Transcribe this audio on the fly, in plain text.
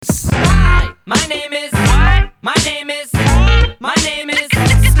My name is what? My name is my name is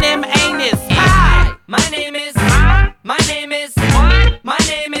Slim Anus. Hi. My name is my name is what? My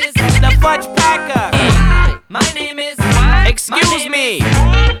name is the Fudge Packer. Hi. My name is what? Excuse me.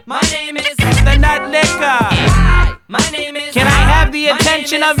 My name is the Nut Licker. Hi. My name is. Can I have the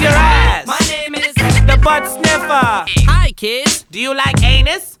attention of your ass? My name is the Butt Sniffer. Hi, kids. Do you like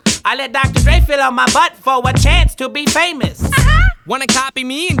anus? I let Dr. Dre fill on my butt for a chance to be famous. Wanna copy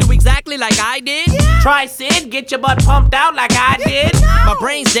me and do exactly like I did? Yeah. Try Sid, get your butt pumped out like I did. My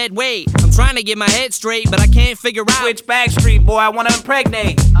brain's dead weight. I'm trying to get my head straight, but I can't figure out which Backstreet Boy I wanna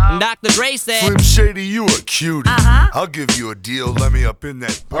impregnate. And Dr. Dre said, Slim Shady, you a cutie. I'll give you a deal. Let me up in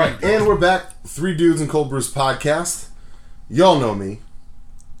that. Alright, and we're back. Three Dudes and Cold Brews podcast. Y'all know me.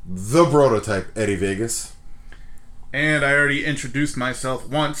 The prototype, Eddie Vegas. And I already introduced myself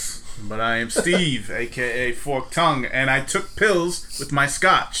once, but I am Steve, a.k.a. Fork Tongue, and I took pills with my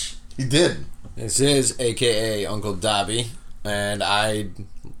scotch. He did. This is a.k.a. Uncle Dobby, and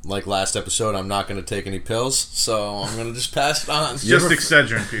like last episode, I'm not going to take any pills, so I'm going to just pass it on. It's just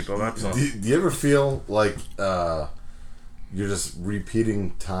Excedrin, people, that's all. Do you ever feel like you're just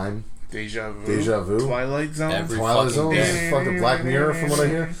repeating time? Deja vu. Twilight Zone. Twilight Zone. Fucking Black Mirror, from what I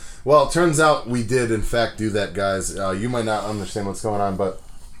hear. Well, it turns out we did, in fact, do that, guys. You might not understand what's going on, but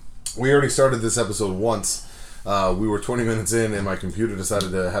we already started this episode once. We were 20 minutes in, and my computer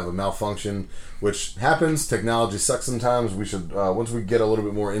decided to have a malfunction, which happens. Technology sucks sometimes. We should, once we get a little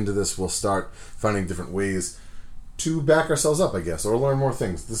bit more into this, we'll start finding different ways to back ourselves up, I guess, or learn more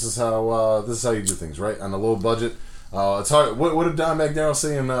things. This is how you do things, right? On a low budget. It's hard. What did Don McNarrow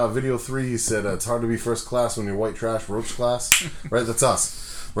say in video 3? He said it's hard to be first class when you're white trash, roach class. Right? That's us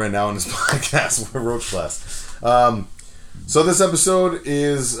right now in this podcast. We're roach class. So this episode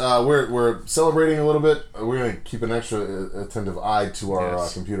is we're celebrating a little bit. We're going to keep an extra attentive eye to our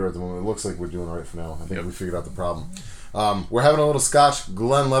computer at the moment. It looks like we're doing all right for now. I think we figured out the problem. We're having a little scotch.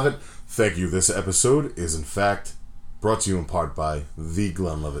 Glenlivet. Thank you. This episode is in fact brought to you in part by the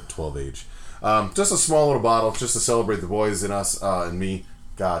Glenlivet 12 Age. Just a small little bottle, just to celebrate the boys and us and me.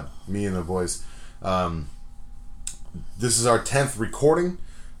 God, me and the boys. This is our 10th recording.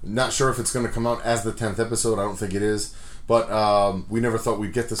 Not sure if it's going to come out as the 10th episode. I don't think it is. But we never thought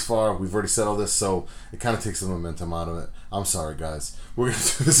we'd get this far. We've already said all this, so it kind of takes the momentum out of it. I'm sorry, guys. We're going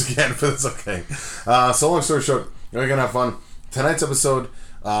to do this again, but it's okay. So long story short, we're going to have fun. Tonight's episode,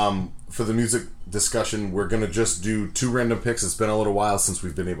 for the music discussion, we're going to just do 2 random picks. It's been a little while since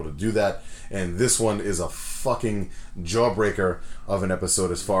we've been able to do that. And this one is a fucking jawbreaker of an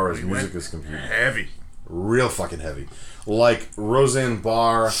episode as far as music is concerned. Heavy. Real fucking heavy. Like Roseanne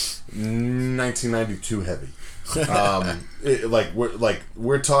Barr 1992 heavy.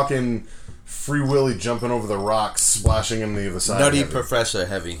 We're talking Free Willy jumping over the rocks, splashing in the other side. Nutty heavy. Professor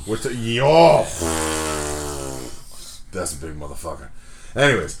heavy. That's a big motherfucker.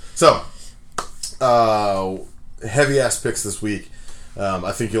 Anyways, so heavy ass picks this week.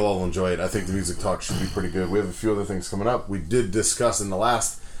 I think you'll all enjoy it. I think the music talk should be pretty good. We have a few other things coming up. We did discuss in the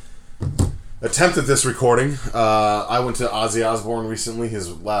last attempt at this recording. I went to Ozzy Osbourne recently,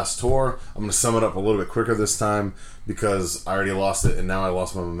 his last tour. I'm going to sum it up a little bit quicker this time because I already lost it, and now I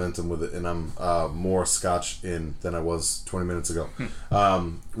lost my momentum with it, and I'm more scotch in than I was 20 minutes ago.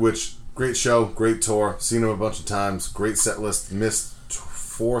 Which, great show, great tour, seen him a bunch of times, great set list, missed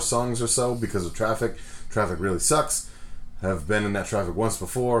 4 songs or so because of traffic. Traffic really sucks. Have been in that traffic once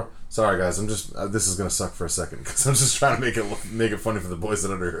before. Sorry guys, I'm just this is gonna suck for a second because I'm just trying to make it funny for the boys that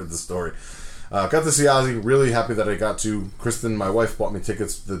underheard the story. Got to see Ozzy. Really happy that I got to. Kristen, my wife, bought me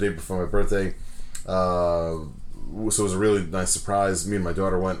tickets the day before my birthday, so it was a really nice surprise. Me and my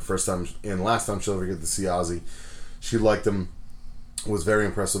daughter went first time and last time she'll ever get to see Ozzy. She liked him. Was very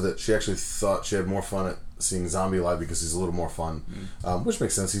impressed with it. She actually thought she had more fun at seeing Zombie live because he's a little more fun, which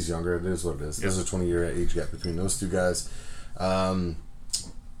makes sense. He's younger. It is what it is. There's a 20-year age gap between those two guys. Bunch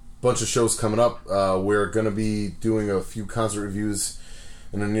of shows coming up. We're going to be doing a few concert reviews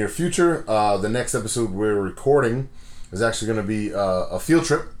in the near future. The next episode we're recording is actually going to be a field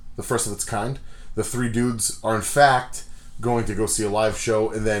trip, the first of its kind. The 3 dudes are in fact going to go see a live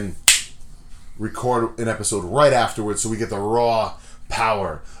show and then record an episode right afterwards so we get the raw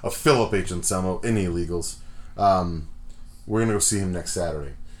power of Philip H. Anselmo in the Illegals. We're going to go see him next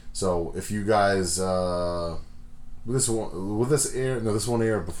Saturday. So if you guys... will this air? No, this won't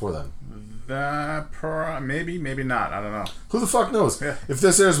air before then. Maybe not. I don't know. Who the fuck knows? Yeah. If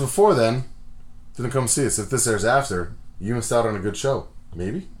this airs before then come see us. If this airs after, you missed out on a good show.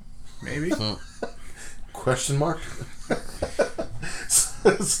 Maybe? Maybe. Question mark?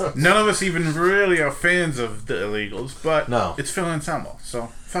 So, None of us even really are fans of the illegals, but No. it's Phil Anselmo, so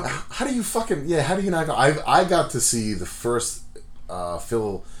fuck it. how do you how do you not go? I got to see the first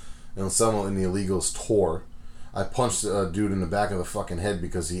Phil Anselmo in the Illegals tour. I punched a dude in the back of the fucking head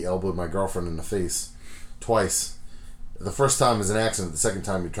because he elbowed my girlfriend in the face twice. The first time is an accident. The second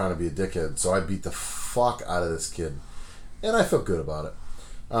time you're trying to be a dickhead. So I beat the fuck out of this kid, and I felt good about it.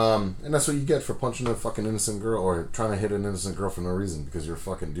 And that's what you get for punching a fucking innocent girl or trying to hit an innocent girl for no reason because you're a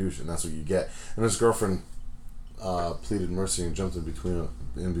fucking douche, and that's what you get. And his girlfriend pleaded mercy and jumped in between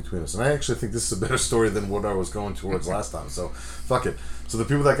us. And I actually think this is a better story than what I was going towards last time. So fuck it. So the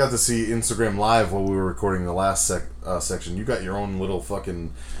people that got to see Instagram Live while we were recording the last section, you got your own little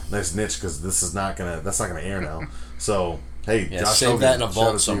fucking nice niche because that's not gonna air now. So hey, Josh save Hogan, that in a shout vault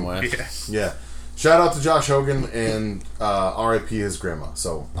out to you. somewhere. Yeah. Shout out to Josh Hogan and R.I.P. his grandma.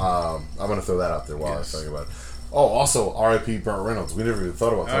 So I'm gonna throw that out there while I was talking about it. Oh, also R.I.P. Burt Reynolds. We never even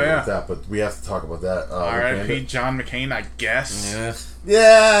thought about talking about that, but we have to talk about that. R.I.P. John McCain, I guess.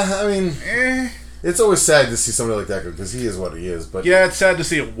 Yeah, I mean, it's always sad to see somebody like that go because he is what he is. But Yeah, it's sad to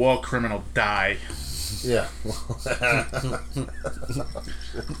see a war criminal die. yeah,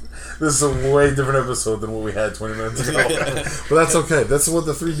 this is a way different episode than what we had 20 minutes ago. But that's okay. That's what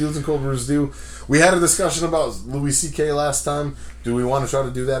the three dudes in Cold Brews do. We had a discussion about Louis C.K. last time. Do we want to try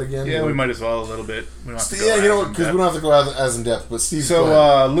to do that again? Yeah, we might as well a little bit. We don't have to go Yeah, you know as what? in Because depth. we don't have to go as in depth. But Steve, go ahead.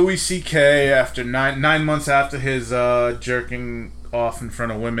 So Louis C.K. after nine months after his jerking off in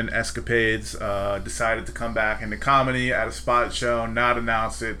front of women escapades, decided to come back into comedy at a spot show, not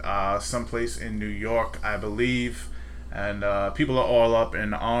announce it, someplace in New York, I believe, and people are all up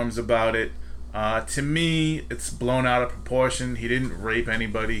in arms about it. To me, it's blown out of proportion. He didn't rape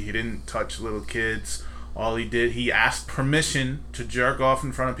anybody. He didn't touch little kids. All he did, he asked permission to jerk off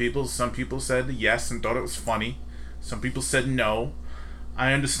in front of people. Some people said yes and thought it was funny. Some people said no.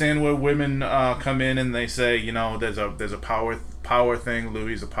 I understand where women come in and they say, you know, there's a power thing.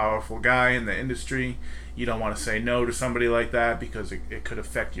 Louis is a powerful guy in the industry. You don't want to say no to somebody like that because it could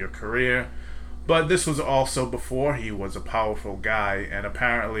affect your career. But this was also before he was a powerful guy, and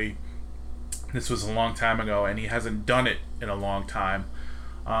apparently this was a long time ago, and he hasn't done it in a long time.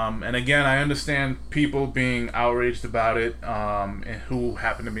 And again, I understand people being outraged about it, and who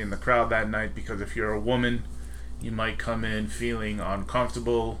happened to be in the crowd that night, because if you're a woman, you might come in feeling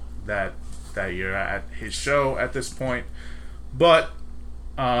uncomfortable that you're at his show at this point. But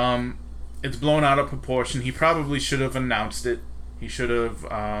it's blown out of proportion. He probably should have announced it. He should have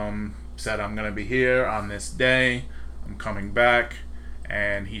said, I'm going to be here on this day. I'm coming back.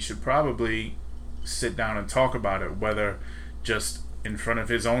 And he should probably sit down and talk about it, whether just in front of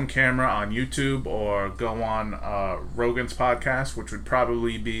his own camera on YouTube or go on Rogan's podcast, which would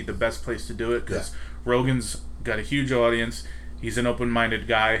probably be the best place to do it because Rogan's got a huge audience. He's an open-minded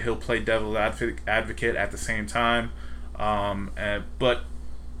guy. He'll play devil's advocate at the same time. But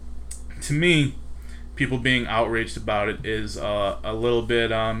to me, people being outraged about it is a little bit,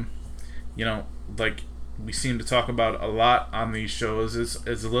 like we seem to talk about a lot on these shows,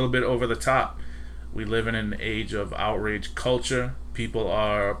 is a little bit over the top. We live in an age of outrage culture. People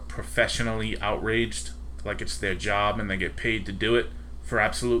are professionally outraged, like it's their job and they get paid to do it for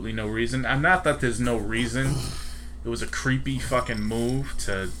absolutely no reason. And not that there's no reason. It was a creepy fucking move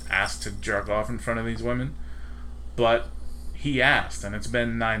to ask to jerk off in front of these women. But he asked, and it's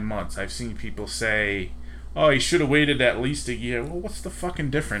been 9 months. I've seen people say, oh, he should have waited at least a year. Well, what's the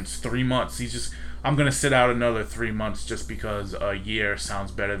fucking difference? 3 months. I'm going to sit out another 3 months just because a year sounds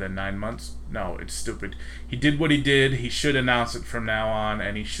better than 9 months. No, it's stupid. He did what he did. He should announce it from now on,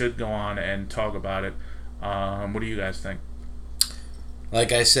 and he should go on and talk about it. What do you guys think?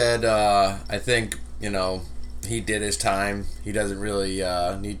 Like I said, I think, he did his time. He doesn't really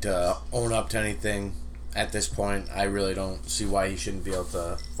need to own up to anything at this point. I really don't see why he shouldn't be able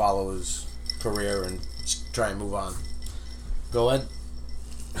to follow his career and try and move on. Go ahead.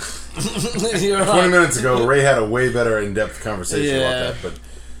 20 minutes ago, Ray had a way better in-depth conversation about that, but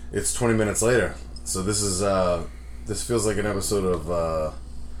it's 20 minutes later. So this is this feels like an episode of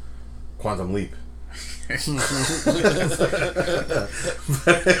Quantum Leap. But it's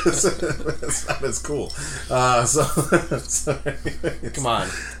not as cool. So Come on.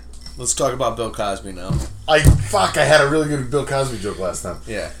 Let's talk about Bill Cosby now. I had a really good Bill Cosby joke last time.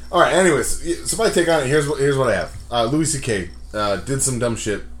 Yeah. All right. Anyways, so my take on it. Here's what I have. Louis C.K. Did some dumb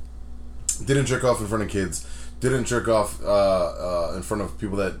shit. Didn't jerk off in front of kids. Didn't jerk off in front of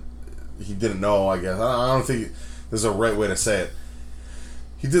people that he didn't know. I guess I don't think there's a right way to say it.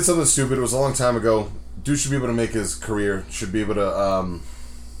 He did something stupid. It was a long time ago. Dude should be able to make his career. Should be able to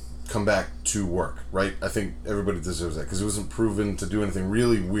come back to work, right? I think everybody deserves that because he wasn't proven to do anything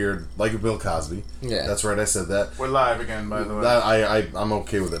really weird like Bill Cosby. Yeah. That's right, I said that. We're live again, by the way. I'm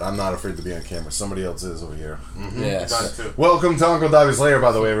okay with it. I'm not afraid to be on camera. Somebody else is over here. Mm-hmm. Yes. Done too. Welcome to Uncle Dobby's Lair,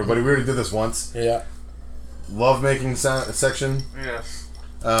 by the way, everybody. We already did this once. Yeah. Love making section. Yes.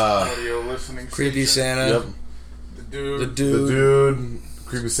 Audio listening. Creepy section. Santa. Yep. The The dude. dude.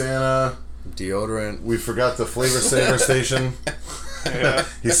 Creepy Santa. Deodorant. We forgot the Flavor Saver station. Yeah.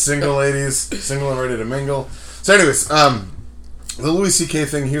 He's single, ladies. Single and ready to mingle. So anyways, the Louis C.K.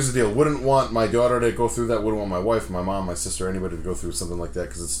 thing, here's the deal. Wouldn't want my daughter to go through that. Wouldn't want my wife, my mom, my sister, anybody to go through something like that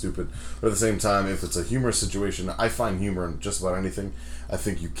because it's stupid. But at the same time, if it's a humorous situation, I find humor in just about anything. I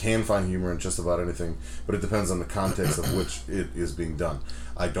think you can find humor in just about anything, but it depends on the context of which it is being done.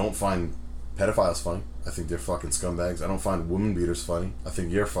 I don't find pedophiles funny. I think they're fucking scumbags. I don't find woman beaters funny. I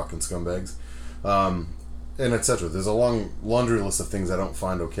think you're fucking scumbags. And etc. There's a long laundry list of things I don't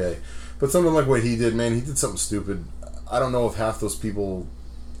find okay. But something like what he did, man, he did something stupid. I don't know if half those people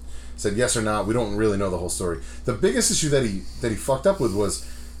said yes or not. We don't really know the whole story. The biggest issue that he fucked up with was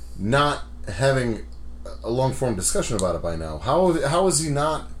not having a long form discussion about it by now. How is he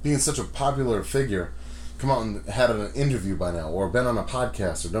not being such a popular figure? Come out and had an interview by now, or been on a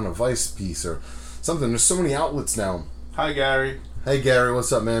podcast, or done a Vice piece, or something. There's so many outlets now. Hi, Gary. Hey Gary,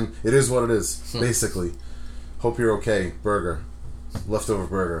 what's up, man? It is what it is, basically. Hope you're okay. Burger. Leftover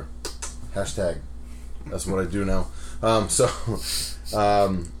burger. Hashtag. That's what I do now.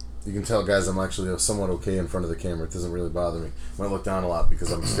 You can tell, guys, I'm actually somewhat okay in front of the camera. It doesn't really bother me. I might look down a lot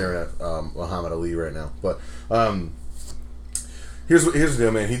because I'm staring at Muhammad Ali right now. But here's the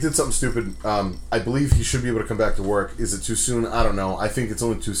deal, man. He did something stupid. I believe he should be able to come back to work. Is it too soon? I don't know. I think it's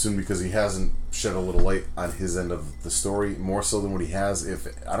only too soon because he hasn't shed a little light on his end of the story, more so than what he has.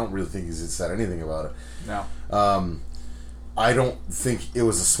 I don't really think he's said anything about it. No. I don't think it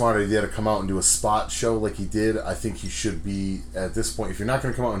was a smart idea to come out and do a spot show like he did. I think he should be, at this point, if you're not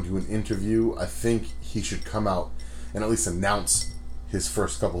going to come out and do an interview, I think he should come out and at least announce his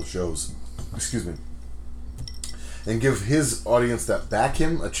first couple of shows. Excuse me. And give his audience that back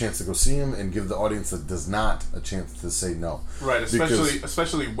him a chance to go see him, and give the audience that does not a chance to say no. Right,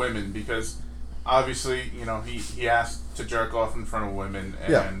 especially women, because obviously, you know, he asked to jerk off in front of women,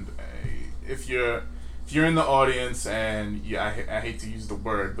 and if you're in the audience, and I hate to use the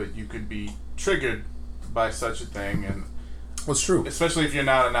word, but you could be triggered by such a thing, and well, it's true. Especially if you're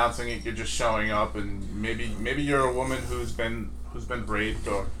not announcing it, you're just showing up, and maybe you're a woman who's been raped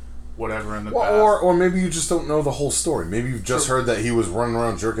or whatever in the past. Or maybe you just don't know the whole story. Maybe you've just heard that he was running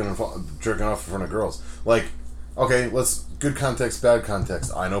around jerking off in front of girls. Like, okay, good context, bad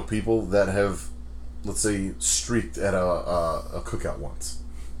context. I know people that have, let's say, streaked at a cookout once.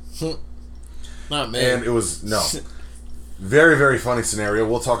 Not me. And it was, very, very funny scenario.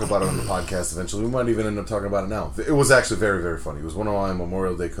 We'll talk about it on the podcast eventually. We might even end up talking about it now. It was actually very, very funny. It was one of my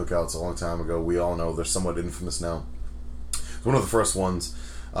Memorial Day cookouts a long time ago. We all know they're somewhat infamous now. It was one of the first ones.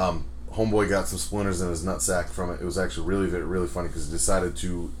 Homeboy got some splinters in his nutsack from it. It was actually really, really funny because he decided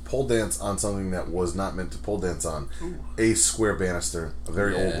to pole dance on something that was not meant to pole dance on. Ooh. A square banister. A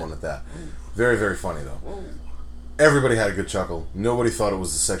very old one at that. Ooh. Very, very funny, though. Ooh. Everybody had a good chuckle. Nobody thought it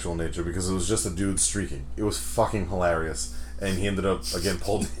was a sexual nature because it was just a dude streaking. It was fucking hilarious. And he ended up, again,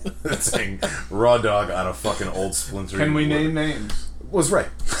 pole dancing raw dog on a fucking old splinter. Can we name names? Was Ray.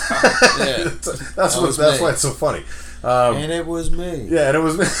 Yeah. That's why it's so funny. And it was me. Yeah, and it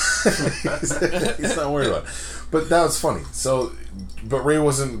was me. He's not worried about it. But that was funny. But Ray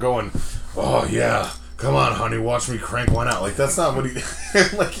wasn't going, oh yeah, come on honey, watch me crank one out. Like, that's not what he,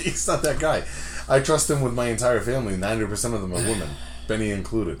 like, he's not that guy. I trust him with my entire family. 90% of them are women. Benny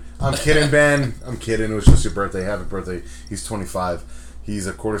included. I'm kidding, Ben. I'm kidding. It was just your birthday. Happy birthday. He's 25. He's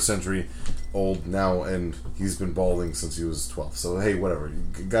a quarter century old now, and he's been balding since he was 12. So, hey, whatever.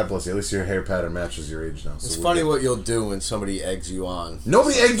 God bless you. At least your hair pattern matches your age now. So it's funny what you'll do when somebody eggs you on.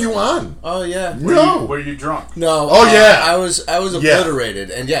 Nobody egged you on. Oh, yeah. Were you drunk? No. Oh, yeah. I was obliterated.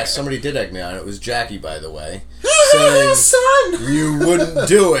 And, yes, somebody did egg me on. It was Jackie, by the way. Saying, son! You wouldn't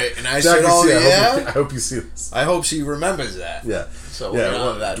do it. And I said, oh, yeah? I hope you see this. I hope she remembers that. Yeah. So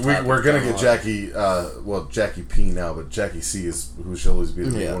we're going to get Jackie, Jackie P now, but Jackie C is who she'll always be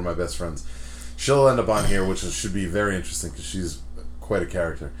to me, one of my best friends. She'll end up on here, which should be very interesting because she's quite a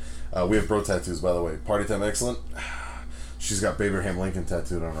character. We have bro tattoos, by the way. Party Time Excellent. She's got Abraham Lincoln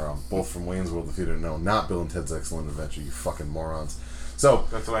tattooed on her arm, both from Wayne's World, if you didn't know. Not Bill and Ted's Excellent Adventure, you fucking morons. So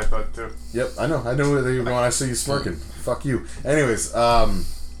that's what I thought too. Yep, I know where you were going. I see you smirking. Fuck you. Anyways,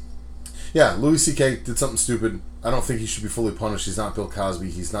 Yeah, Louis C.K. did something stupid. I don't think he should be fully punished. He's not Bill Cosby.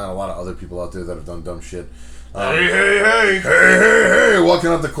 He's not a lot of other people out there that have done dumb shit. Hey, walking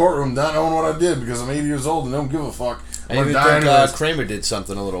out the courtroom not knowing what I did because I'm 80 years old and don't give a fuck. I even think Kramer did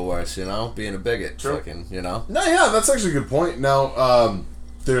something a little worse, being a bigot. True. Fucking, No, yeah, that's actually a good point. Now,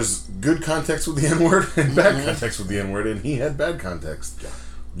 there's good context with the N-word and bad context with the N-word, and he had bad context.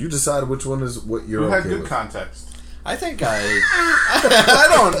 You decide which one is what you're okay with. Who had good context? I think I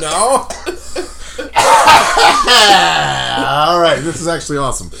don't know. All right, this is actually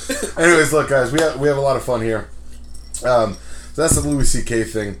awesome. Anyways, look, guys, we have a lot of fun here. So that's the Louis C.K.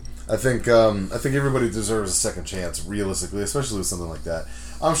 thing. I think everybody deserves a second chance, realistically, especially with something like that.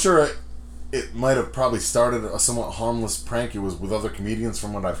 I'm sure it might have probably started a somewhat harmless prank. It was with other comedians,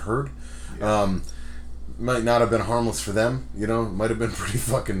 from what I've heard. Yeah. Might not have been harmless for them. Might have been pretty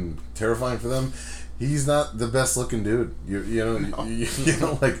fucking terrifying for them. He's not the best looking dude.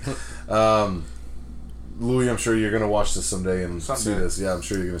 Louis, I'm sure you're gonna watch this someday and see this. Yeah, I'm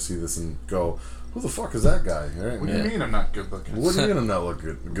sure you're gonna see this and go, who the fuck is that guy? Right? What do you mean I'm not good looking? What do you mean I'm not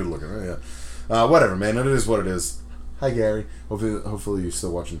good looking? Right? Yeah. Whatever, man. It is what it is. Hi, Gary. Hopefully you're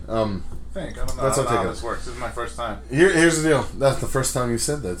still watching. I don't know how this works. This is my first time. Here's the deal. That's the first time you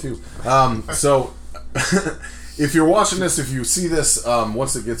said that too. So, if you're watching this, if you see this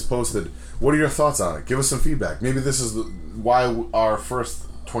once it gets posted, what are your thoughts on it? Give us some feedback. Maybe this is why our first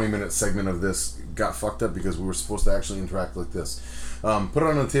 20-minute segment of this got fucked up, because we were supposed to actually interact like this. Put it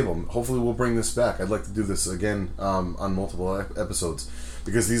on the table. Hopefully we'll bring this back. I'd like to do this again on multiple episodes,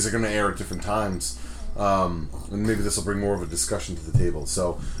 because these are going to air at different times. And maybe this will bring more of a discussion to the table.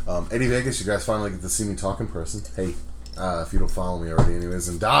 So, Eddie Vegas, you guys finally get to see me talk in person. Hey, if you don't follow me already anyways.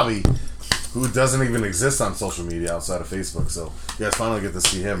 And Dobby, who doesn't even exist on social media outside of Facebook. So, you guys finally get to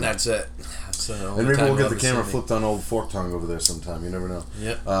see him. That's it. And maybe we'll get the camera flipped on old Fork Tongue over there sometime. You never know.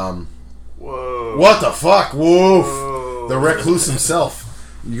 Yep. Whoa. What the fuck? Woof. Whoa. The recluse himself.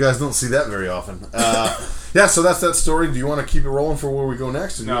 You guys don't see that very often. Yeah, so that's that story. Do you want to keep it rolling for where we go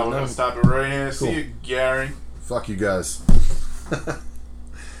next? No, we're going to stop it right here. Cool. See you, Gary. Fuck you guys.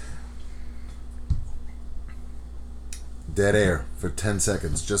 Dead air for 10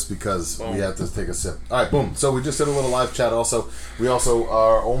 seconds just because we had to take a sip. Alright, boom. So we just did a little live chat also. We also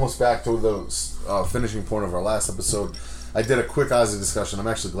are almost back to the finishing point of our last episode. I did a quick Ozzy discussion. I'm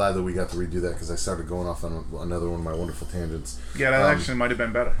actually glad that we got to redo that because I started going off on another one of my wonderful tangents. Yeah, that actually might have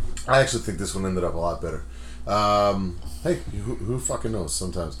been better. I actually think this one ended up a lot better. Hey, who fucking knows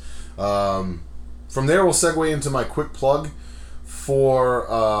sometimes. From there, we'll segue into my quick plug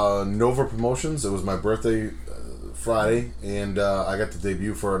for Nova Promotions. It was my birthday Friday, and I got to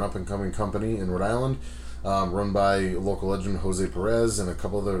debut for an up-and-coming company in Rhode Island, run by local legend Jose Perez and a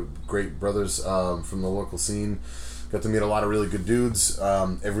couple other great brothers from the local scene. Got to meet a lot of really good dudes.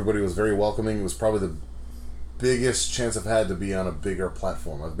 Everybody was very welcoming. It was probably the biggest chance I've had to be on a bigger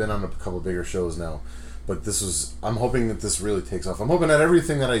platform. I've been on a couple bigger shows now, but this was... I'm hoping that this really takes off. I'm hoping that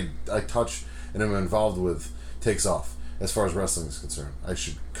everything that I touch and am involved with takes off as far as wrestling is concerned. I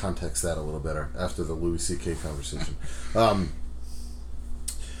should context that a little better after the Louis C.K. conversation.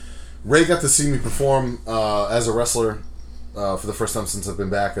 Ray got to see me perform as a wrestler for the first time since I've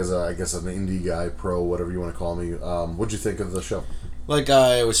been back as I guess an indie guy, pro, whatever you want to call me. What'd you think of the show? Like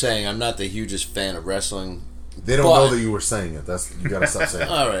I was saying, I'm not the hugest fan of wrestling. They don't know that you were saying it. You gotta stop saying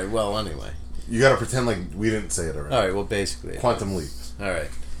it. All right, well, anyway. You gotta pretend like we didn't say it already. All right, well, basically. Quantum leap. All right.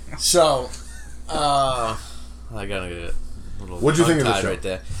 So, I gotta get a little... What'd you think of the show? Right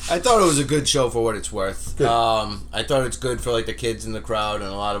there. I thought it was a good show for what it's worth. Good. I thought it's good for like the kids in the crowd and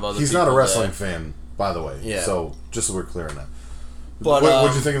a lot of other He's people not a wrestling fan, by the way. Yeah. So, just so we're clear on that. But,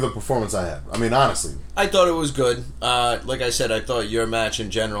 what'd you think of the performance I had? I mean, honestly. I thought it was good. Like I said, I thought your match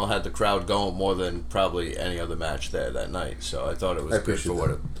in general had the crowd going more than probably any other match there that night. So I thought it was good for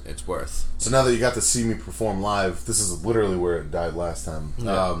what it's worth. So now that you got to see me perform live, this is literally where it died last time.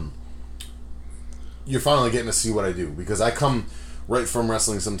 Yeah. You're finally getting to see what I do. Because I come right from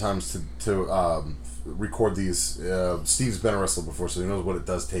wrestling sometimes to record these. Steve's been a wrestler before, so he knows what it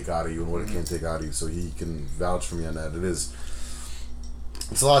does take out of you and what it can take out of you. So he can vouch for me on that.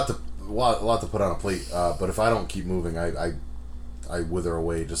 It's a lot to put on a plate, but if I don't keep moving, I wither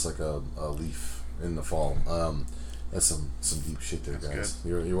away just like a leaf in the fall. That's some deep shit there, guys.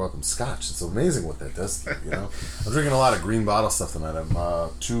 You're welcome. Scotch. It's amazing what that does to you, I'm drinking a lot of green bottle stuff tonight. I'm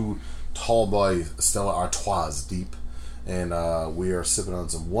 2 tall boy Stella Artois deep, and we are sipping on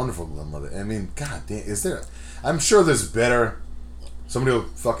some wonderful Glenlivet. I mean, god damn, is there... I'm sure there's better... Somebody will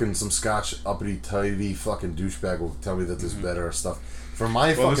fucking... Some Scotch uppity tighty fucking douchebag will tell me that there's better stuff. For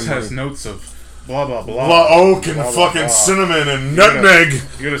my fucking this has notes of blah blah blah. Oak and blah, fucking blah. cinnamon and nutmeg.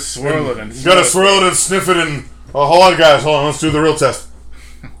 You gotta swirl it and You gotta swirl it and sniff it and... Oh, hold on, guys. Hold on. Let's do the real test.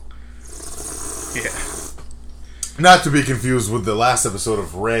 Yeah. Not to be confused with the last episode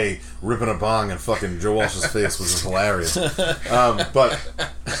of Ray ripping a bong and fucking Joe Walsh's face, which is hilarious. But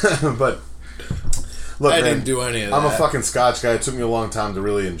look, I man, didn't do any of that. I'm a fucking Scotch guy. It took me a long time to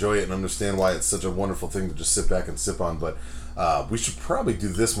really enjoy it and understand why it's such a wonderful thing to just sit back and sip on. But we should probably do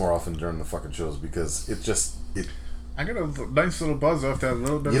this more often during the fucking shows because I got a nice little buzz off that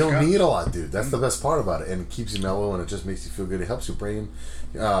little bit. You of don't Scotch. need a lot, dude. That's the best part about it, and it keeps you mellow, and it just makes you feel good. It helps your brain.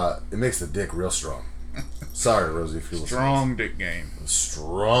 It makes the dick real strong. Sorry, Rosie, if you're listening. Strong dick game.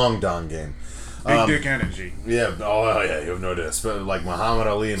 Strong don game. Big dick energy. Yeah. Oh yeah. You have no idea. Like Muhammad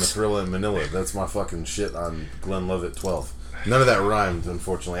Ali and the Thriller in Manila. That's my fucking shit on Glenn Levitt 12. None of that rhymed,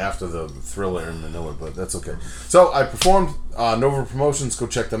 unfortunately, after the Thriller in Manila, but that's okay. So I performed Nova Promotions. Go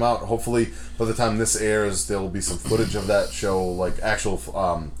check them out. Hopefully, by the time this airs, there will be some footage of that show, like actual.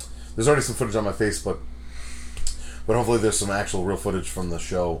 There's already some footage on my Facebook, but hopefully there's some actual real footage from the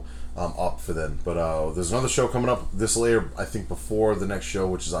show up for then. But there's another show coming up. This will air, I think, before the next show,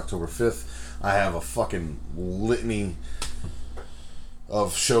 which is October 5th. I have a fucking litany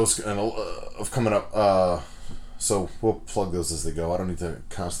of shows of coming up. So we'll plug those as they go. I don't need to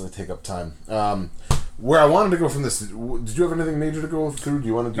constantly take up time. Where I wanted to go from this, did you have anything major to go through? Do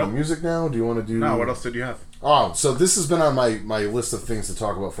you want to do music now? Do you want to do... No, what else did you have? Oh, so this has been on my list of things to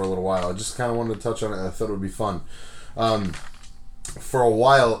talk about for a little while. I just kind of wanted to touch on it, and I thought it would be fun. For a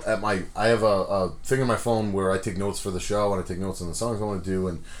while, I have a thing on my phone where I take notes for the show, and I take notes on the songs I want to do,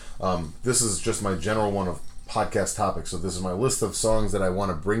 and this is just my general one of podcast topics. So this is my list of songs that I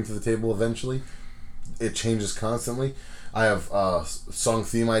want to bring to the table eventually. It changes constantly. I have song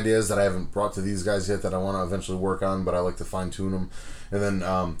theme ideas that I haven't brought to these guys yet that I want to eventually work on, but I like to fine-tune them. And then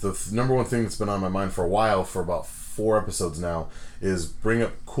the number one thing that's been on my mind for a while, for about 4 episodes now, is bring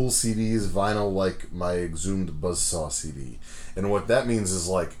up cool CDs, vinyl, like my Exhumed Buzzsaw CD. And what that means is,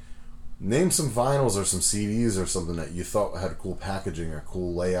 like, name some vinyls or some CDs or something that you thought had cool packaging or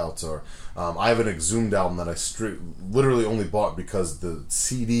cool layouts. Or I have an Exhumed album that I literally only bought because the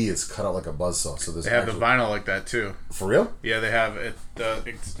CD is cut out like a buzzsaw. So they have the vinyl like that too. For real? Yeah, they have it.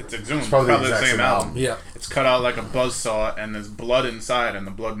 It's Exhumed. It's probably the exact same album. Yeah, it's cut out like a buzzsaw, and there's blood inside, and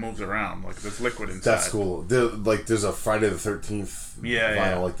the blood moves around like there's liquid inside. That's cool. There's a Friday the 13th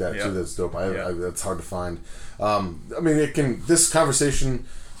vinyl like that too. That's dope. That's hard to find. I mean, this conversation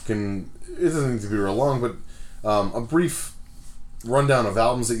it doesn't need to be real long, but a brief rundown of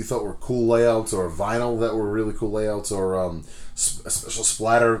albums that you thought were cool layouts, or vinyl that were really cool layouts, or special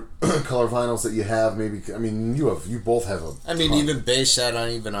splatter color vinyls that you have. Maybe, I mean, you both have a. I mean, even based that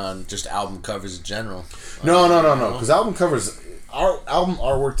on just album covers in general. No, because album covers. Our album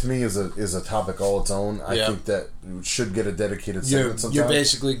artwork to me is a topic all its own. I think that should get a dedicated segment sometime. You're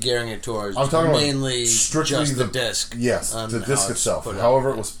basically gearing it towards I'm talking mainly strictly just the disc. Yes, the disc itself, however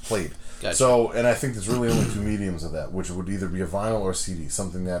it was played. Gotcha. So, and I think there's really only 2 mediums of that, which would either be a vinyl or a CD,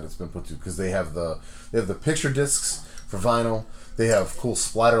 something that it's been put to, because they have the picture discs for vinyl. They have cool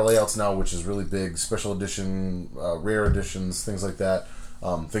splatter layouts now, which is really big, special edition, rare editions, things like that.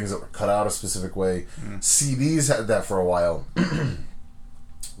 Things that were cut out a specific way. CDs had that for a while,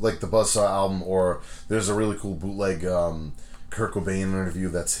 like the Buzzsaw album, or there's a really cool bootleg Kurt Cobain interview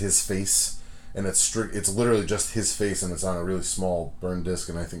that's his face, and it's literally just his face, and it's on a really small burn disc.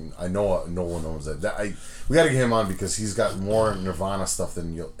 And I know no one owns that. We got to get him on because he's got more Nirvana stuff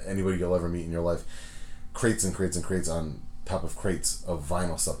than anybody you'll ever meet in your life. Crates and crates and crates on top of crates of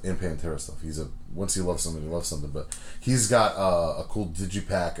vinyl stuff and Pantera stuff. Once you love something, you love something. But he's got a cool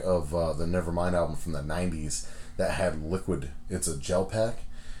digipack of the Nevermind album from the 90s that had liquid. It's a gel pack,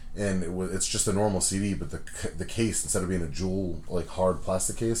 and it's just a normal CD, but the case, instead of being a jewel, like hard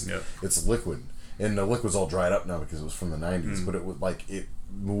plastic case, it's liquid. And the liquid's all dried up now because it was from the 90s, but it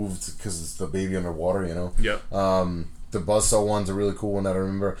moved because it's the Baby Underwater, you know? Yep. The Buzzsaw one's a really cool one that I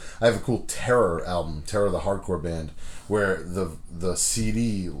remember. I have a cool Terror album, Terror the hardcore band, where the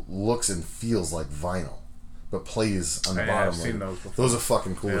CD looks and feels like vinyl, but plays on the bottom. I've seen those before. Those are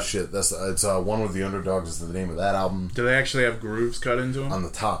fucking cool as shit. It's One with the Underdogs is the name of that album. Do they actually have grooves cut into them? On the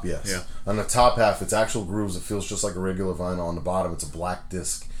top, yes. Yeah. On the top half, it's actual grooves. It feels just like a regular vinyl. On the bottom, it's a black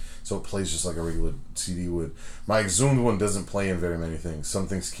disc, so it plays just like a regular CD would. My Exhumed one doesn't play in very many things. Some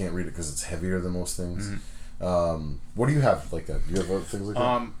things can't read it because it's heavier than most things. Mm-hmm. What do you have like that? Do you have other things like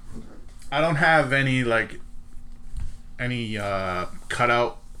that? I don't have any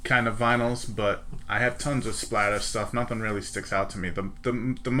cutout kind of vinyls, but I have tons of splatter stuff. Nothing really sticks out to me.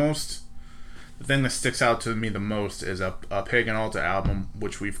 The the thing that sticks out to me the most is a Pagan Altar album,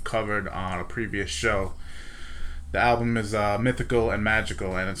 which we've covered on a previous show. The album is mythical and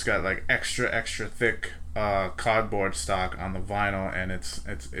magical, and it's got like extra thick cardboard stock on the vinyl, and it's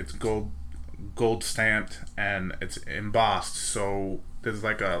gold stamped, and it's embossed, so there's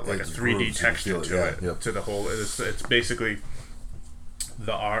like a 3D texture to it. Yep. To the whole. It's basically,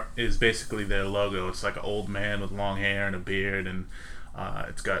 the art is basically their logo. It's like an old man with long hair and a beard, and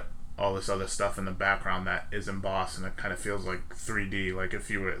it's got all this other stuff in the background that is embossed, and it kind of feels like 3D, like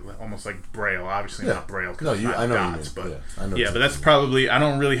if you were almost like Braille. Obviously not Braille, because I know dots, what you mean. But but that's probably, I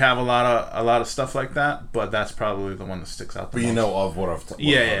don't really have a lot of stuff like that, but that's probably the one that sticks out the most. But you know of what I've talked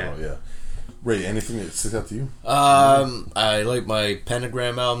about. Yeah. Ray, anything that sticks out to you? I like my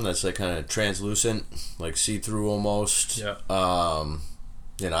Pentagram album. That's like kind of translucent, like see-through almost. Yeah.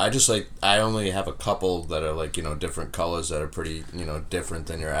 I only have a couple that are like, different colors that are pretty, different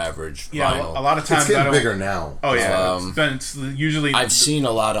than your average vinyl. A lot of times it's getting bigger now. Oh yeah, it's usually. I've seen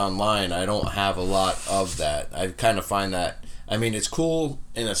a lot online. I don't have a lot of that. I kind of find that. I mean, it's cool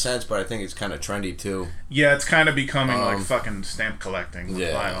in a sense, but I think it's kind of trendy too. Yeah, it's kind of becoming like fucking stamp collecting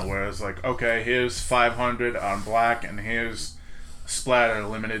with vinyl, whereas like, okay, here's 500 on black, and here's splatter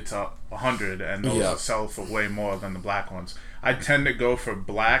limited to 100, and those sell for way more than the black ones. I tend to go for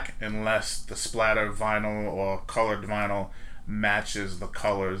black unless the splatter vinyl or colored vinyl matches the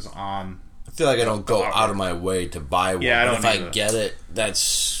colors on. I feel like I don't go out of my way to buy one. Yeah, but if I get it, that's...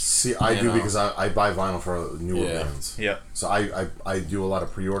 See, I do because I buy vinyl for newer bands. Yeah. So I do a lot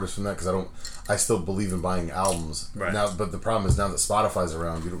of pre-orders from that because I still believe in buying albums. Right. Now, but the problem is now that Spotify's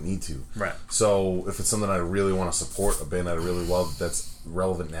around, you don't need to. Right. So if it's something I really want to support, a band I really love that's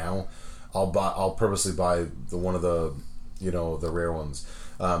relevant now, I'll purposely buy one of the the rare ones.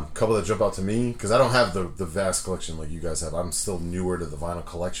 Couple that jump out to me because I don't have the vast collection like you guys have. I'm still newer to the vinyl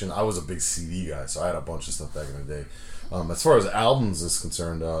collection. I was a big CD guy, so I had a bunch of stuff back in the day. As far as albums is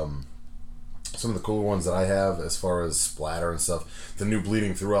concerned, some of the cooler ones that I have as far as splatter and stuff, the new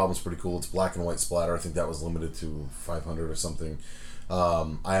Bleeding Through album's pretty cool. It's black and white splatter. I think that was limited to 500 or something.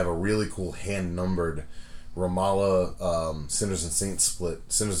 I have a really cool hand numbered Ramallah Sinners and Saints split.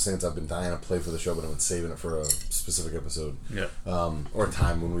 Sinners and Saints I've been dying to play for the show, but I've been saving it for a specific episode. Yeah. Or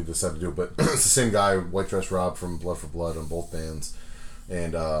time when we decide to do it. But it's the same guy, White Dress Rob from Blood for Blood on both bands.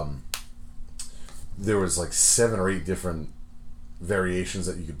 And there was like 7 or 8 different variations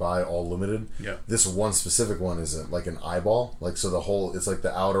that you could buy, all limited. Yeah. This one specific one is like an eyeball. Like so it's like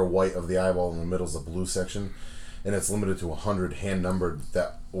the outer white of the eyeball, and the middle is the blue section. And it's limited to 100 hand numbered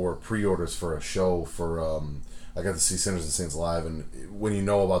or pre-orders for a show for I got to see Sinners and Saints live, and when you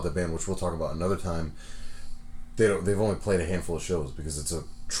know about the band, which we'll talk about another time, they've only played a handful of shows because it's a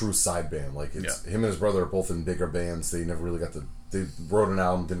true side band. Like it's him and his brother are both in bigger bands. They never really they wrote an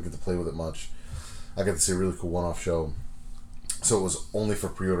album, didn't get to play with it much. I got to see a really cool one-off show. So it was only for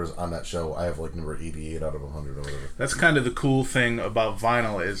pre-orders on that show. I have like number 88 out of 100 or whatever. That's kind of the cool thing about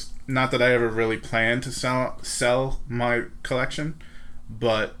vinyl is, not that I ever really planned to sell my collection,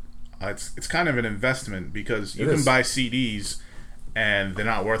 but it's kind of an investment because you can buy CDs and they're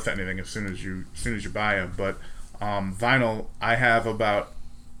not worth anything as soon as you buy them. But vinyl, I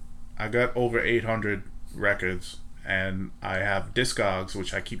got over 800 records, and I have Discogs,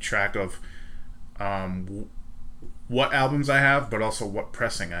 which I keep track of. What albums I have, but also what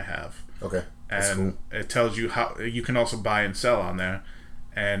pressing I have. Okay. That's cool. It tells you how you can also buy and sell on there,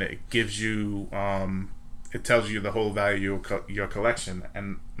 and it gives you it tells you the whole value of your collection.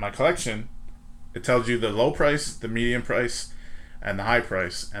 And my collection, it tells you the low price, the medium price, and the high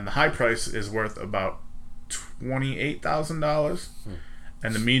price. And the high price is worth about $28,000,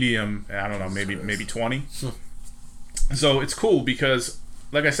 and the medium, I don't know, maybe 20. So it's cool because,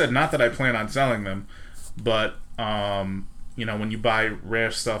 like I said, not that I plan on selling them, but when you buy rare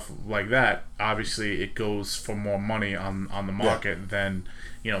stuff like that, obviously it goes for more money on the market than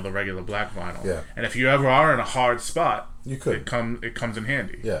the regular black vinyl. Yeah. And if you ever are in a hard spot, you could. It comes in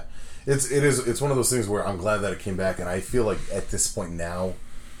handy. Yeah. It's one of those things where I'm glad that it came back, and I feel like at this point now,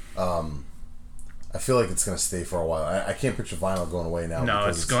 I feel like it's going to stay for a while. I can't picture vinyl going away now. No,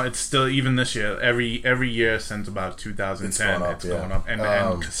 it's still, even this year, every year since about 2010, it's going up. And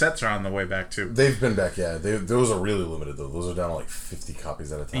cassettes are on the way back too. They've been back, yeah. Those are really limited though. Those are down to like 50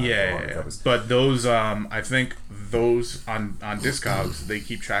 copies at a time. Yeah. But those, I think those on Discogs, they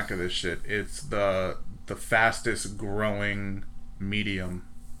keep track of this shit. It's the fastest growing medium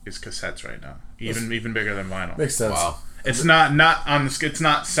is cassettes right now. Even bigger than vinyl. Makes sense. Wow. It's not on the. It's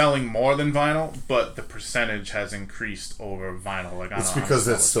not selling more than vinyl, but the percentage has increased over vinyl. Like it's because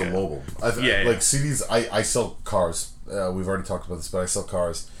that's still mobile. Like CDs, I sell cars. We've already talked about this, but I sell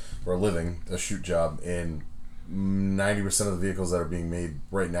cars. or a living, a shoot job, and 90% of the vehicles that are being made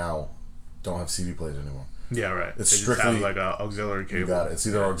right now don't have CD players anymore. Yeah, right. It's they strictly just have like a auxiliary cable. You got it. It's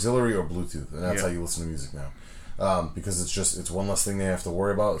either auxiliary or Bluetooth, and that's how you listen to music now. Because it's one less thing they have to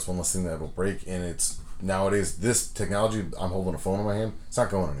worry about. It's one less thing that will break, and it's nowadays this technology. I'm holding a phone in my hand. It's not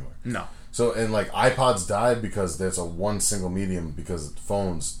going anywhere. No. So and like iPods died because there's a one single medium because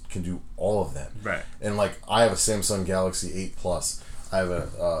phones can do all of that. Right. And like I have a Samsung Galaxy 8 Plus. I have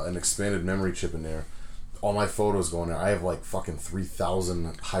an expanded memory chip in there. All my photos go in there. I have like fucking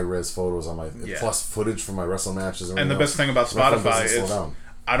 3,000 high res photos on my plus footage from my wrestling matches. And the best thing about Spotify is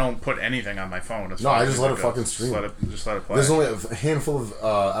I don't put anything on my phone. No, I just let it fucking stream. Just let it play. There's only a handful of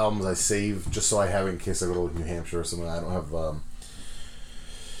albums I save just so I have it in case I go to New Hampshire or something. I don't have.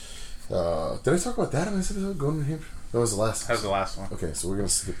 Did I talk about that in this episode? Going to New Hampshire? That was the last. That was the last one. Okay, so we're gonna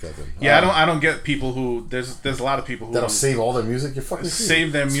skip that then. Yeah, I don't get people who there's a lot of people who that'll save all their music. You're fucking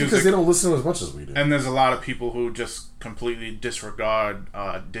save their music because they don't listen to as much as we do. And there's a lot of people who just completely disregard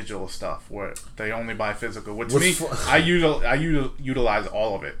digital stuff where they only buy physical. Which me, I utilize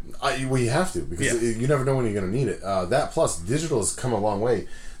all of it. Well, you have to because you never know when you're gonna need it. That plus digital has come a long way.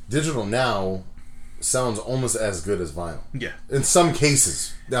 Digital now sounds almost as good as vinyl. Yeah. In some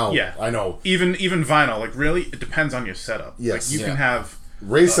cases. Now, I know. Even vinyl, like really, it depends on your setup. Yes. Like you can have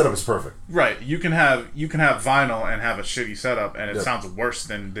Ray's setup is perfect. Right. You can have vinyl and have a shitty setup and it sounds worse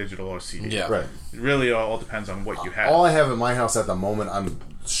than digital or CD. Yeah. Right. It really all depends on what you have. All I have at my house at the moment, I'm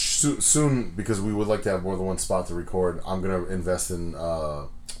soon because we would like to have more than one spot to record. I'm gonna invest in a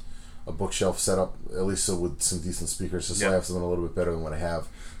bookshelf setup, at least so with some decent speakers, just so I have something a little bit better than what I have.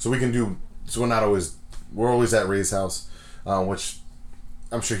 So we can do. So we're always at Ray's house, which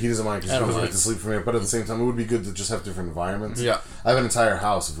I'm sure he doesn't mind because he goes right to sleep from here. But at the same time, it would be good to just have different environments. Yeah, I have an entire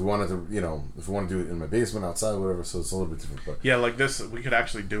house. If we wanted to, if we want to do it in my basement, outside, whatever. So it's a little bit different. But yeah, like this, we could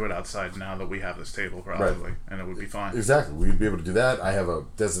actually do it outside now that we have this table, probably, and it would be fine. Exactly, we'd be able to do that. I have a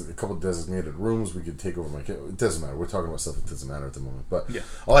couple of designated rooms. We could take over my kitchen. It doesn't matter. We're talking about stuff that doesn't matter at the moment. But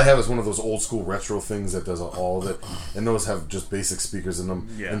all I have is one of those old school retro things that does all of it, and those have just basic speakers in them.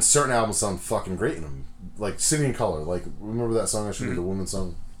 Yeah. And certain albums sound fucking great in them, like City in Color. Like remember that song I showed you, the woman song.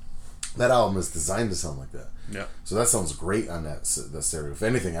 That album is designed to sound like that. Yeah. So that sounds great on that stereo. If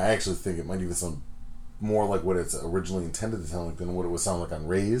anything, I actually think it might even sound more like what it's originally intended to sound like than what it would sound like on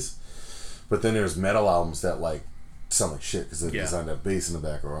Ray's. But then there's metal albums that like sound like shit because they're designed to have bass in the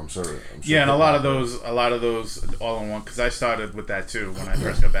back. Or I'm sure and a lot of those all in one. Because I started with that too when I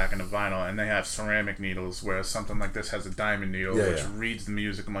first got back into vinyl, and they have ceramic needles, whereas something like this has a diamond needle, which reads the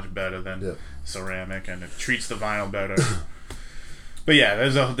music much better than ceramic, and it treats the vinyl better. But yeah,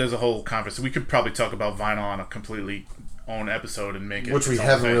 there's a whole conversation. We could probably talk about vinyl on a completely own episode and make it, which we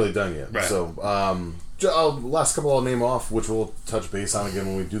haven't really done yet. Right. So, last couple I'll name off, which we'll touch base on again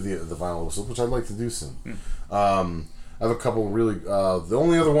when we do the vinyl episode, which I'd like to do soon. I have a couple really. The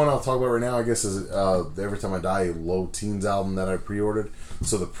only other one I'll talk about right now, I guess, is Every Time I Die, a Low Teens album that I pre-ordered.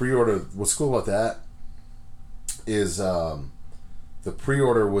 So the pre-order, what's cool about that is the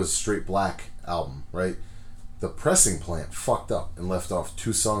pre-order was straight black album, right? The pressing plant fucked up and left off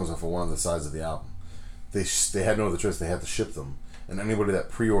 2 songs off of one of the sides of the album. They had no other choice. They had to ship them. And anybody that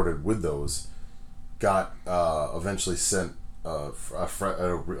pre-ordered with those got eventually sent a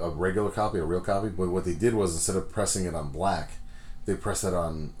regular copy, a real copy. But what they did was instead of pressing it on black, they pressed it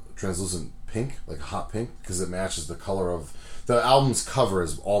on translucent pink, like hot pink, because it matches the color of... The album's cover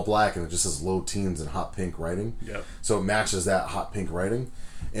is all black and it just says Low Teens and hot pink writing. Yep. So it matches that hot pink writing.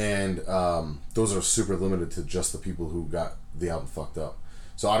 And those are super limited to just the people who got the album fucked up.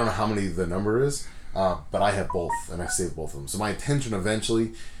 So I don't know how many the number is, but I have both, and I saved both of them. So my intention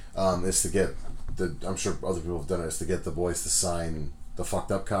eventually is to get I'm sure other people have done it, is to get the boys to sign the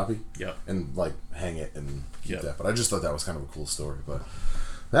fucked up copy, and like hang it and keep that. But I just thought that was kind of a cool story. But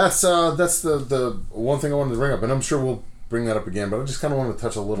that's the one thing I wanted to bring up, and I'm sure we'll bring that up again. But I just kind of wanted to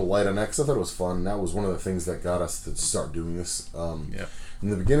touch a little light on that because I thought it was fun. That was one of the things that got us to start doing this. In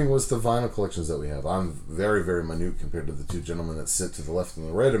the beginning was the vinyl collections that we have. I'm very, very minute compared to the 2 gentlemen that sit to the left and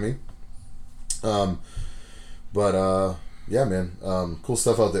the right of me. Yeah, man. Cool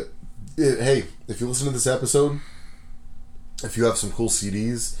stuff out there. Hey, if you listen to this episode, if you have some cool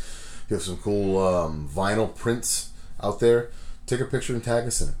CDs, if you have some cool vinyl prints out there, take a picture and tag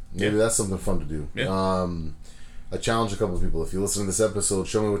us in it. Maybe that's something fun to do. Yeah. I challenge a couple of people. If you listen to this episode,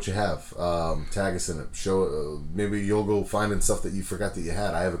 show me what you have. Tag us in it. Show. Maybe you'll go finding stuff that you forgot that you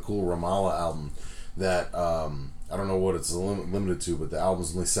had. I have a cool Ramallah album that I don't know what it's limited to, but the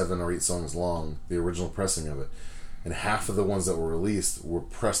album's only 7 or 8 songs long. The original pressing of it, and half of the ones that were released were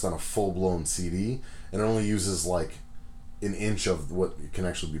pressed on a full blown CD, and it only uses like an inch of what can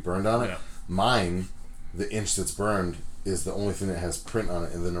actually be burned on it. Yeah. Mine, the inch that's burned is the only thing that has print on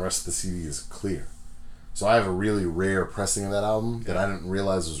it, and then the rest of the CD is clear. So I have a really rare pressing of that album that I didn't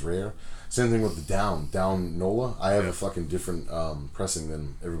realize was rare. Same thing with the Down Nola. I have a fucking different pressing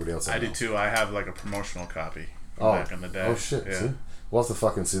than everybody else. I do too. I have like a promotional copy from back in the day. Oh shit! Yeah. See? We'll have to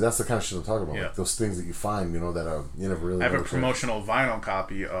fucking see. That's the kind of shit I'm talking about. Yeah. Like those things that you find, that you never really. I have a notice. promotional vinyl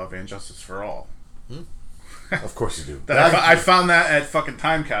copy of Injustice for All. Of course you do. I found that at fucking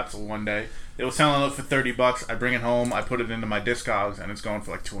Time Capsule one day. It was selling it for $30. I bring it home. I put it into my Discogs, and it's going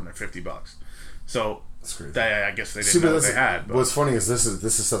for like $250. So That's crazy. I guess they didn't know what they had. But. What's funny is this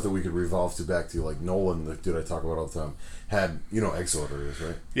is stuff that we could revolve to back to, like Nolan, the dude I talk about all the time, had Exorder is,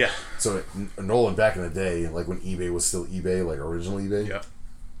 right? Yeah. So Nolan back in the day, like when eBay was still eBay, like original eBay. Yeah.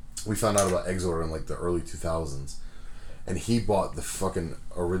 We found out about Exorder in like the early 2000s, and he bought the fucking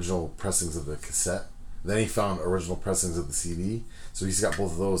original pressings of the cassette. Then he found original pressings of the CD, so he's got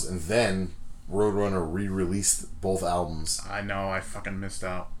both of those. And then Roadrunner re-released both albums. I know, I fucking missed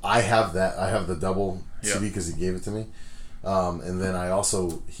out. I have that. I have the double Yeah. CD because he gave it to me. And then I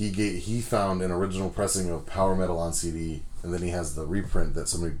also he found an original pressing of Power Metal on CD, and then he has the reprint that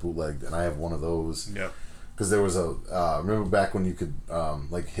somebody bootlegged, and I have one of those. Yep. Because there was remember back when you could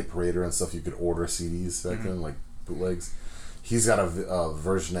like Hit Parader and stuff, you could order CDs back then, like bootlegs. He's got a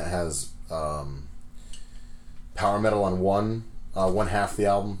version that has Power Metal on one half of the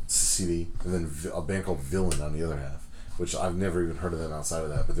album, CD, and then a band called Villain on the other half, which I've never even heard of them outside of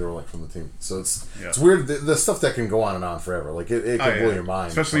that, but they were like from the team. So it's weird, the stuff that can go on and on forever. Like it can blow your mind.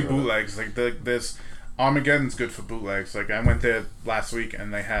 Especially bootlegs. Like this Armageddon's good for bootlegs. Like I went there last week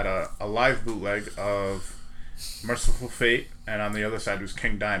and they had a live bootleg of Merciful Fate, and on the other side was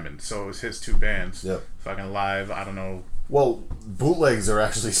King Diamond. So it was his two bands. Yep. Fucking live, I don't know. Well, bootlegs are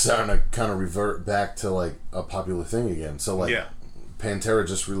actually starting to kind of revert back to like a popular thing again. So like Pantera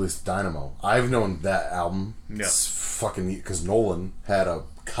just released Dynamo. I've known that album fucking neat because Nolan had a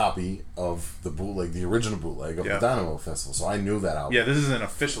copy of the bootleg, the original bootleg of the Dynamo Festival. So I knew that album. Yeah, this is an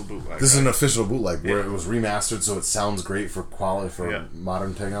official bootleg. This is an official bootleg where it was remastered, so it sounds great for quality for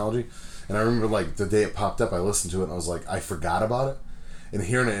modern technology. And I remember like the day it popped up, I listened to it and I was like, I forgot about it. And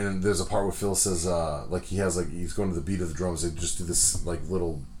hearing it, and there's a part where Phil says, like he's going to the beat of the drums. They just do this like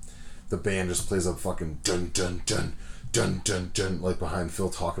little, the band just plays a fucking dun dun dun dun dun dun like behind Phil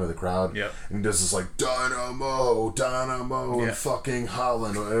talking to the crowd. Yep. And he does this like Dynamo, and fucking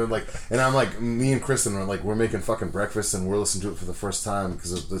Holland, and I'm like, me and Kristen are like, we're making fucking breakfast and we're listening to it for the first time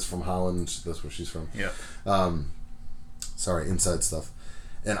because it's from Holland. That's where she's from. Yeah. Sorry, inside stuff.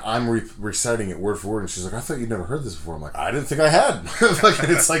 And I'm reciting it word for word, and she's like, I thought you'd never heard this before. I'm like, I didn't think I had. Like,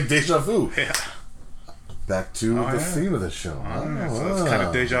 it's like deja vu. Yeah. Back to the theme of the show. So it's kind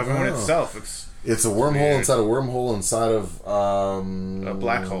of deja vu in itself. It's a wormhole inside a wormhole inside of a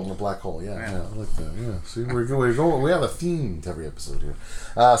black hole. A black hole, yeah, I like that. Yeah. See, we're going. We have a theme to every episode here.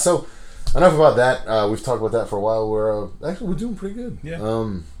 So enough about that. We've talked about that for a while. We're doing pretty good.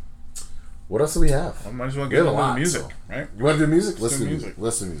 Yeah. What else do we have? I might as well get into the music, right? You want to do music? Let's do music.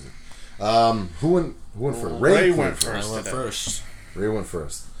 Who went first? Ray went first. I went first. Ray went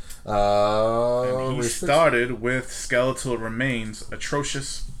first. And he started with Skeletal Remains'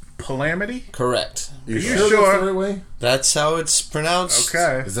 atrocious Palamity. Correct. Are you sure? That's the right way? That's how it's pronounced.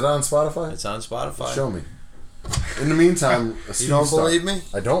 Okay. Is it on Spotify? It's on Spotify. Show me. In the meantime, you don't believe me?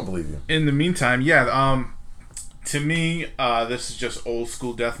 I don't believe you. In the meantime, to me, this is just old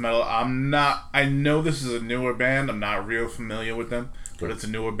school death metal. I know this is a newer band. I'm not real familiar with them, but it's a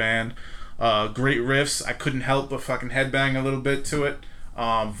newer band. Great riffs. I couldn't help but fucking headbang a little bit to it.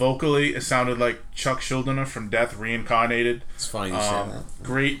 Vocally, it sounded like Chuck Schuldiner from Death reincarnated. It's funny you say that.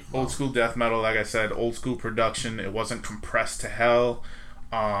 Great old school death metal. Like I said, old school production. It wasn't compressed to hell.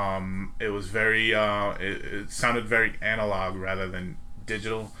 It was very. It sounded very analog rather than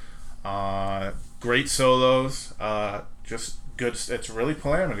digital. Great solos. Just good. It's really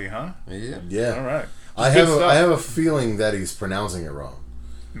Palamity, huh? Yeah. All right. I have a feeling that he's pronouncing it wrong.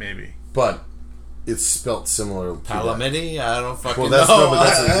 Maybe. But it's spelt similar. Palamity? I don't fucking know.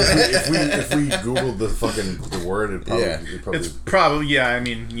 If we Googled the word, it'd probably it's probably I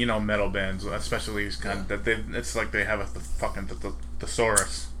mean, metal bands, especially these kind of it's like they have a fucking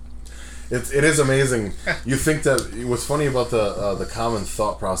thesaurus. It is amazing. You think that what's funny about the common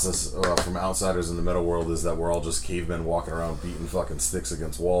thought process from outsiders in the metal world is that we're all just cavemen walking around beating fucking sticks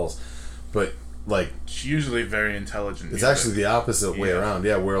against walls, but like it's usually very intelligent. It's actually the opposite way around.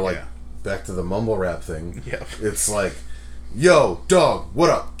 Yeah, we're like back to the mumble rap thing. Yeah, it's like, yo, dog, what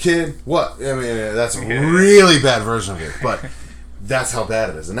up, kid? What? I mean, that's a really bad version of it, but That's how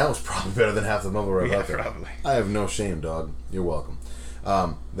bad it is, and that was probably better than half the mumble rap out there. Probably. I have no shame, dog. You're welcome.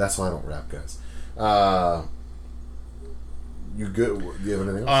 That's why I don't rap, guys. You good? Do you have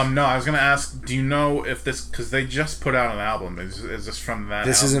anything else? No, I was gonna ask. Do you know if this? Because they just put out an album. Is this from that?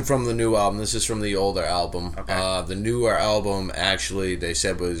 This album? isn't from the new album. This is from the older album. Okay. The newer album, actually, they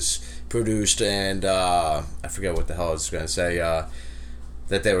said was produced and I forget what the hell I was going to say.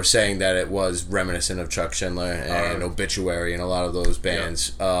 That they were saying that it was reminiscent of Chuck Schindler and Obituary and a lot of those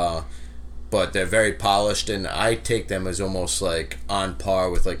bands. Yeah. But they're very polished, and I take them as almost like on par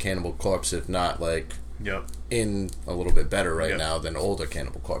with like Cannibal Corpse, if not like in a little bit better right now than older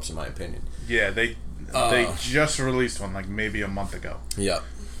Cannibal Corpse, in my opinion. Yeah, they just released one like maybe a month ago. Yeah.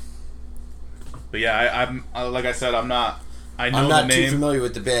 But yeah, I'm like I said, I'm not. I'm not too familiar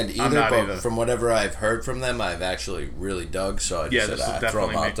with the band either, but either. From whatever I've heard from them, I've actually really dug. So I just said I'd throw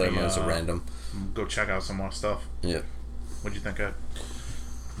them out there as a random. Go check out some more stuff. Yeah. What'd you think, Ed?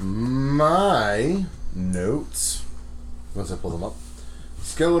 My notes. Once I pull them up.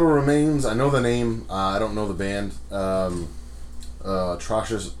 Skeletal Remains. I know the name. I don't know the band.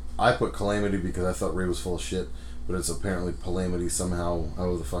 Atrocious. I put Calamity because I thought Ray was full of shit, but it's apparently Palamity somehow.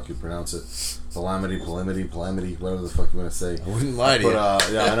 However the fuck you pronounce it. Palamity, whatever the fuck you want to say. I wouldn't lie to you.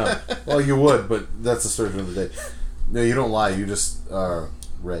 Yeah, I know. Well, you would, but that's the story for the day. No, you don't lie. You just are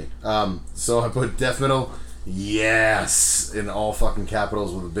Ray. So I put death metal. Yes, in all fucking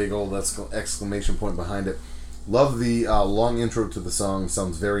capitals with a big old exclamation point behind it. Love the long intro to the song.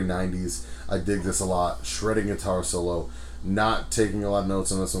 Sounds very 90s. I dig this a lot. Shredding guitar solo. Not taking a lot of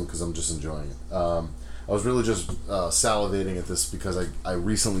notes on this one because I'm just enjoying it. I was really just salivating at this because I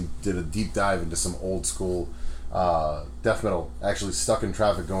recently did a deep dive into some old school death metal. Actually stuck in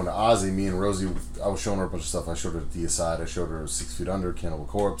traffic going to Ozzy. Me and Rosie, I was showing her a bunch of stuff. I showed her Deicide. I showed her 6 Feet Under, Cannibal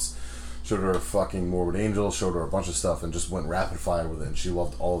Corpse. Showed her fucking Morbid Angel. Showed her a bunch of stuff and just went rapid fire with it. And she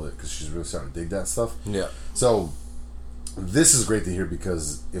loved all of it because she's really starting to dig that stuff. Yeah. So this is great to hear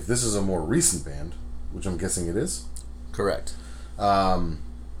because if this is a more recent band, which I'm guessing it is. Correct.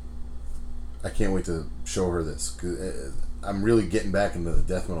 I can't wait to show her this. 'Cause I'm really getting back into the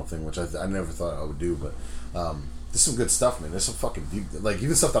death metal thing, which I never thought I would do. But there's some good stuff, man. There's some fucking deep, like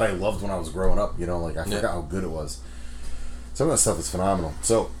even stuff that I loved when I was growing up. You know, like I forgot how good it was. Some of that stuff is phenomenal.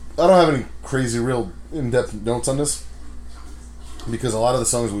 So I don't have any crazy, real in-depth notes on this because a lot of the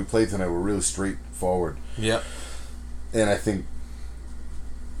songs we played tonight were really straightforward. Yep. And I think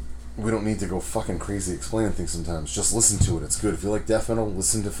we don't need to go fucking crazy explaining things sometimes. Just listen to it. It's good. If you like death metal,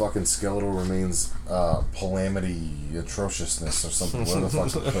 listen to fucking Skeletal Remains, Palamity, Atrociousness or something.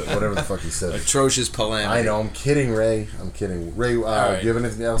 Whatever the fuck you said. Atrocious Palamity. I know. I'm kidding, Ray. I'm kidding. Ray, right. Do you have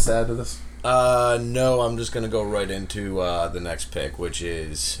anything else to add to this? No, I'm just going to go right into the next pick, which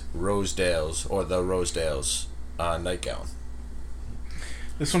is Rosedale's, or the Rosedale's Nightgown.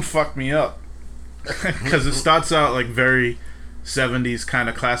 This one fucked me up. Because it starts out like very 70s kind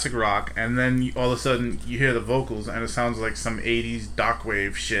of classic rock, and then all of a sudden you hear the vocals and it sounds like some 80s dark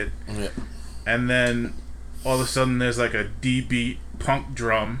wave shit. Yeah. And then all of a sudden there's like a D-beat punk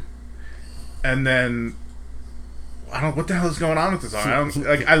drum, and then I don't know what the hell is going on with this song.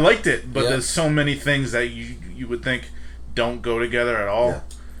 I liked it, but there's so many things that you would think don't go together at all,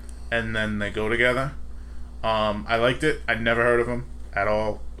 and then they go together. I liked it. I'd never heard of them at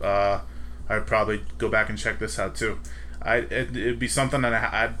all. I'd probably go back and check this out too. It'd be something that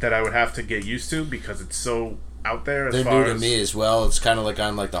I would have to get used to because it's so out there. They're new to me as well. It's kind of like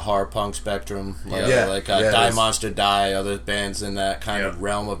on like the horror punk spectrum, Die Monster Die, other bands in that kind of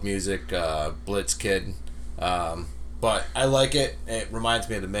realm of music. Blitz Kid, but I like it. It reminds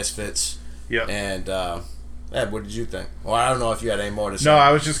me of the Misfits. Yeah. And Ed, what did you think? Well, I don't know if you had any more to say. No,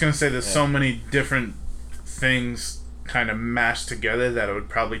 I was just gonna say there's so many different things kind of mashed together that it would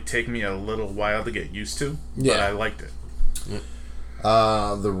probably take me a little while to get used to. But I liked it.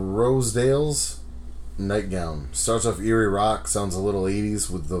 The Rosedale's Nightgown starts off eerie rock, sounds a little 80s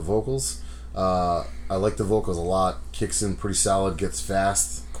with the vocals. I like the vocals a lot. Kicks in pretty solid, gets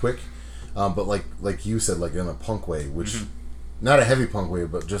fast, quick, but like you said, like in a punk way, which not a heavy punk way,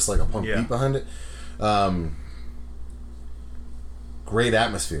 but just like a punk beat behind it. Great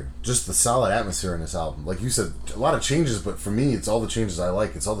atmosphere, just the solid atmosphere in this album. Like you said, a lot of changes, but for me, it's all the changes I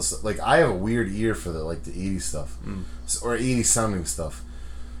like. It's all the like I have a weird ear for the 80s stuff or 80s sounding stuff.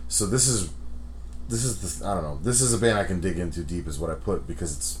 So this is the, I don't know. This is a band I can dig into deep, is what I put,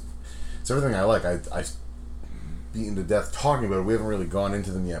 because it's everything I like. I beaten to death talking about it. We haven't really gone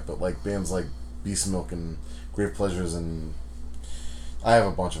into them yet, but like bands like Beast Milk and Grave Pleasures, and I have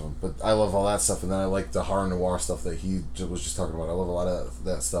a bunch of them, but I love all that stuff. And then I like the horror noir stuff that he was just talking about. I love a lot of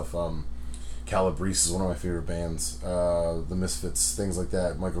that stuff. Calabrese is one of my favorite bands. The Misfits, things like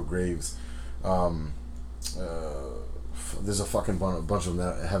that. Michael Graves. There's a fucking bunch of them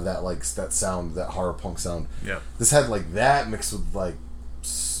that have that like that sound, that horror punk sound. Yeah. This had like that mixed with like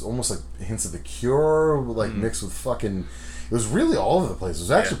almost like hints of The Cure, like mixed with fucking. It was really all over the place. It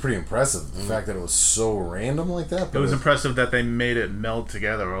was actually pretty impressive. The fact that it was so random like that. But it was impressive that they made it meld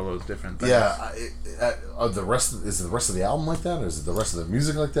together all those different things. Yeah, is the rest of the album like that, or is it the rest of the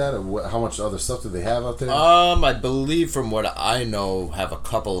music like that? Or how much other stuff do they have out there? I believe from what I know, have a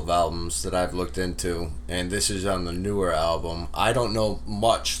couple of albums that I've looked into, and this is on the newer album. I don't know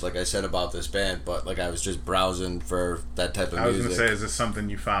much, like I said, about this band, but like I was just browsing for that type of music. I was gonna say, is this something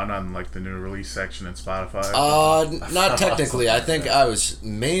you found on like the new release section in Spotify? Not technically. I think I was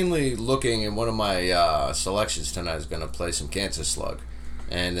mainly looking in one of my selections tonight. I was going to play some Cancer Slug,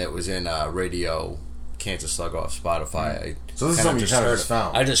 and it was in radio Cancer Slug off Spotify. So this is something you kind of just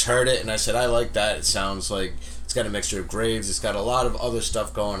found. I just heard it, and I said, I like that. It sounds like it's got a mixture of Graves. It's got a lot of other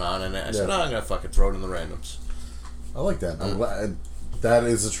stuff going on in it. I said, I'm going to fucking throw it in the randoms. I like that. I'm glad. That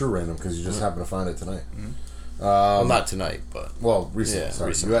is a true random, because you just happened to find it tonight. Well, not tonight, but... Well, recently. Yeah, sorry.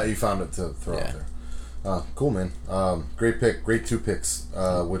 recently. You found it to throw out there. Cool, man. Great pick. Great 2 picks.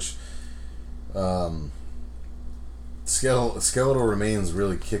 Which Skeletal Remains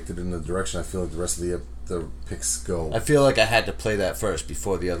really kicked it in the direction I feel like the rest of the picks go. I feel like I had to play that first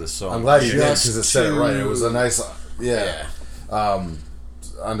before the other song. I'm glad you did, because it said it right. It was a nice... Yeah. On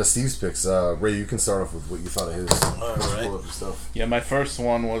to Steve's picks. Ray, you can start off with what you thought of his. All right. Pull up your stuff. Yeah, my first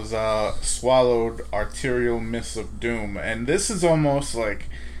one was Swallowed Arterial Mists of Doom, and this is almost like...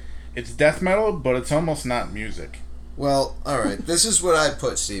 It's death metal, but it's almost not music. Well, alright. This is what I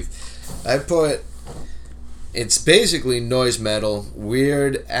put, Steve. I put... It's basically noise metal.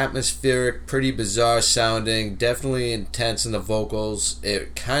 Weird, atmospheric, pretty bizarre sounding. Definitely intense in the vocals.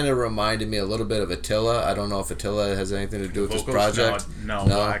 It kind of reminded me a little bit of Attila. I don't know if Attila has anything to do with this project. No,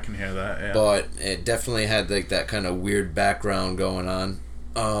 I can hear that, yeah. But it definitely had like that kind of weird background going on.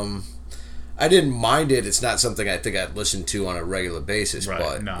 I didn't mind it. It's not something I think I'd listen to on a regular basis, right,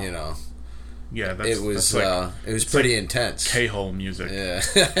 but no. you know, yeah, it was pretty intense. K-hole music. Yeah,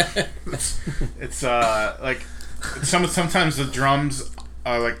 it's like sometimes the drums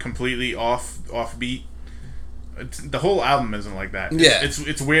are like completely offbeat. The whole album isn't like that.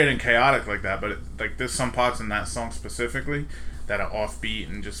 It's weird and chaotic like that, but like there's some parts in that song specifically that are offbeat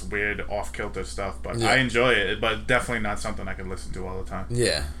and just weird off-kilter stuff. But I enjoy it, but definitely not something I can listen to all the time.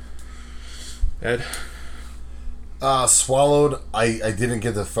 Yeah. Ed? Swallowed. I didn't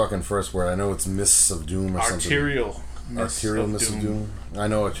get the fucking first word. I know it's Mists of Doom or something. Arterial Mists of Doom. I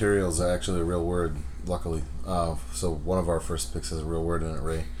know arterial is actually a real word, luckily. So one of our first picks has a real word in it,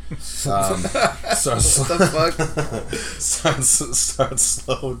 Ray. What the fuck? Start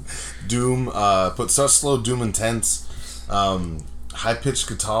slow Doom. Start slow Doom intense. High pitched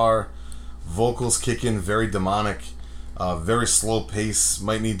guitar. Vocals kick in very demonic. Very slow pace.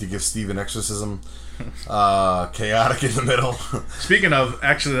 Might need to give Steve an exorcism. Chaotic in the middle. Speaking of,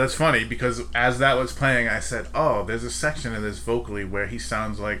 actually, that's funny because as that was playing, I said, "Oh, there's a section of this vocally where he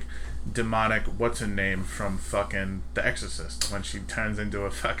sounds like demonic. What's her name from fucking The Exorcist when she turns into a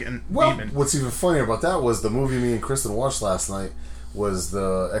fucking demon." What's even funnier about that was the movie me and Kristen watched last night was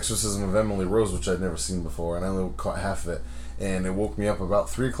The Exorcism of Emily Rose, which I'd never seen before, and I only caught half of it. And it woke me up about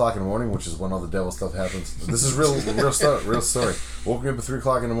 3 o'clock in the morning, which is when all the devil stuff happens. This is real story. Woke me up at 3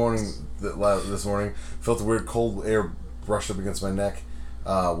 o'clock in the morning this morning. Felt a weird cold air brush up against my neck,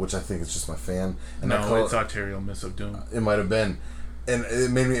 which I think is just my fan. And no, it's Arterial Mists of Doom. It might have been. And it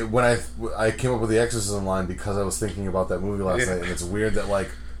made me, when I came up with the exorcism line because I was thinking about that movie last night, and it's weird that,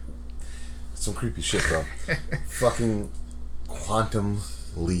 like, some creepy shit, bro. Fucking Quantum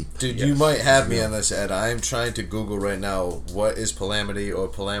Leap. Dude, you might have me on this, Ed. I am trying to Google right now what is Palamity or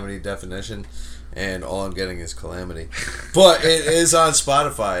Palamity definition, and all I'm getting is Calamity. But it is on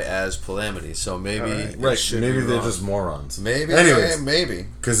Spotify as Palamity, so maybe maybe they're just morons. Maybe. Anyways, maybe.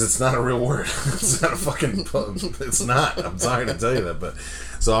 Because it's not a real word. It's not a fucking... It's not. I'm sorry to tell you that, but...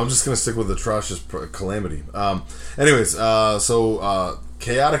 So I'm just going to stick with the atrocious Calamity. Anyways,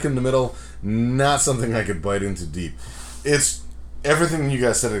 chaotic in the middle, not something I could bite into deep. It's... Everything you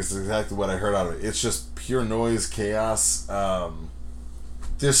guys said is exactly what I heard out of it. It's just pure noise, chaos.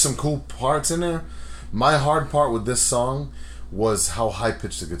 There's some cool parts in there. My hard part with this song was how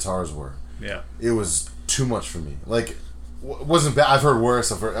high-pitched the guitars were. Yeah. It was too much for me. Like, it wasn't bad. I've heard worse.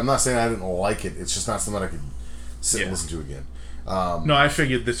 I'm not saying I didn't like it. It's just not something I could sit and listen to again. No, I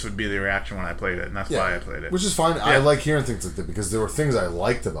figured this would be the reaction when I played it, and that's why I played it. Which is fine. Yeah. I like hearing things like that because there were things I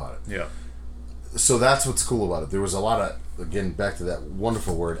liked about it. Yeah. So that's what's cool about it. There was a lot of, again, back to that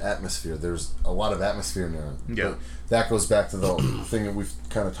wonderful word, atmosphere. There's a lot of atmosphere in there. Yeah. But that goes back to the thing that we've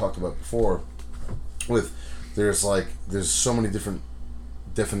kind of talked about before. There's so many different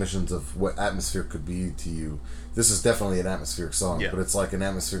definitions of what atmosphere could be to you. This is definitely an atmospheric song, but it's like an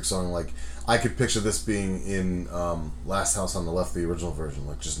atmospheric song. Like, I could picture this being in Last House on the Left, the original version,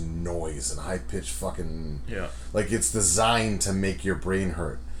 like just noise and high pitched fucking. Yeah. Like, it's designed to make your brain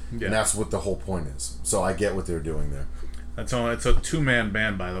hurt, and that's what the whole point is. So I get what they're doing there. It's a 2-man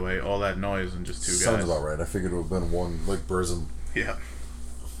band, by the way. All that noise and just 2 guys. Sounds about right. I figured it would have been one, like Burzum. Yeah.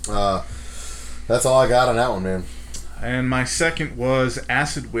 That's all I got on that one, man. And my second was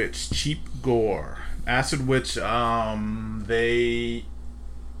Acid Witch, Cheap Gore. Acid Witch, they're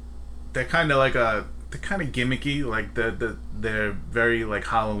kind of gimmicky, like they're very like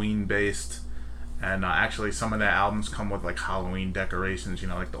Halloween based, and actually some of their albums come with like Halloween decorations,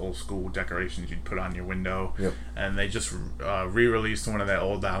 like the old school decorations you'd put on your window. Yep. And they just re-released one of their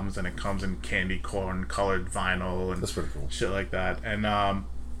old albums, and it comes in candy corn colored vinyl and that's pretty cool. Shit like that. And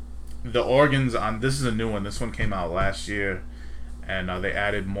the organs on this is a new one. This one came out last year, and they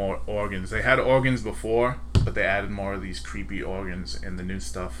added more organs. They had organs before, but they added more of these creepy organs in the new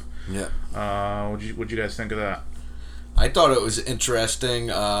stuff. Yeah. What'd you guys think of that? I thought it was interesting.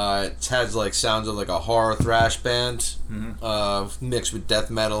 It has like sounds of like a horror thrash band, mixed with death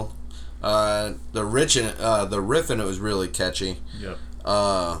metal. The riff in it was really catchy. Yep.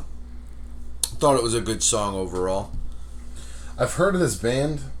 Thought it was a good song overall. I've heard of this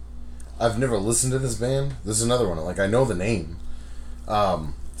band. I've never listened to this band. This is another one. Like, I know the name.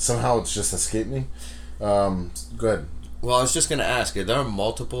 Somehow it's just escaped me. Go ahead. Well, I was just gonna ask, are there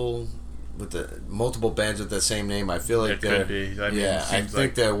multiple bands with the same name? I feel like It could be. I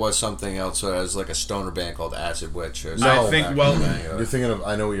think there was something else. So it was like a stoner band called Acid Witch. Or No, something. you're thinking of.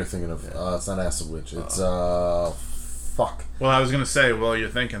 I know what you're thinking of. It's not Acid Witch. It's fuck. Well, I was gonna say. Well, you're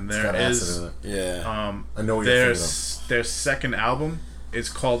thinking It's there got is. acid in it. Yeah. I know what you're thinking of. Their second album is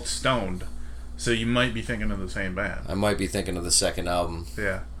called Stoned, so you might be thinking of the same band. I might be thinking of the second album.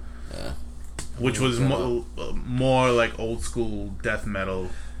 Yeah. Yeah. Which was more like old school death metal.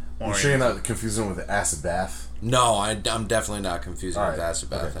 You sure you're not confusing it with Acid Bath? No, I'm definitely not confusing with Right. Acid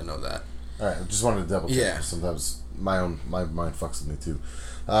Bath. Okay. I know that. All right, I just wanted to double check. Yeah. Sometimes my mind fucks with me too.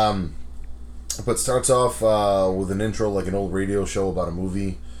 But starts off with an intro, like an old radio show about a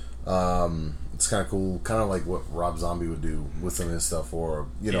movie. It's kind of cool, kind of like what Rob Zombie would do with some of his stuff, or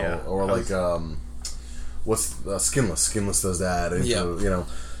what's Skinless? Skinless does that. Intro,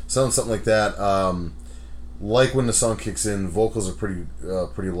 something like that. Like when the song kicks in, vocals are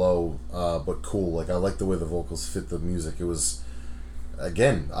pretty low, but cool. Like, I like the way the vocals fit the music. It was,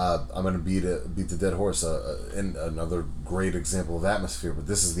 again, I'm gonna beat the dead horse. And another great example of atmosphere, but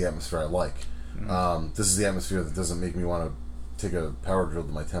this is the atmosphere I like. This is the atmosphere that doesn't make me want to take a power drill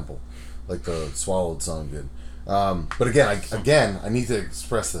to my temple, like the Swallowed song did. But again, I need to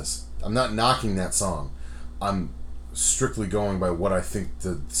express this. I'm not knocking that song. I'm strictly going by what I think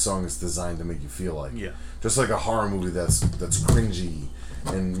the song is designed to make you feel like. Yeah. Just like a horror movie that's cringy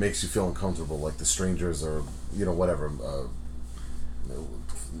and makes you feel uncomfortable, like The Strangers or whatever.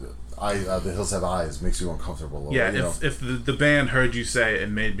 The Hills Have Eyes makes you uncomfortable. Yeah, if the band heard you say it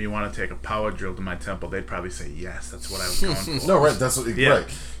made me want to take a power drill to my temple, they'd probably say yes. That's what I was going for. No, right? That's what right,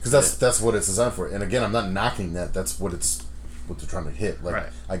 because that's what it's designed for. And again, I'm not knocking that. That's what they're trying to hit. Like, right.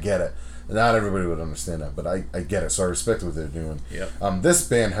 I get it. Not everybody would understand that, but I get it. So I respect what they're doing. Yep. This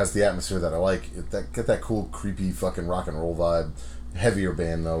band has the atmosphere that I like. Get that cool, creepy, fucking rock and roll vibe. Heavier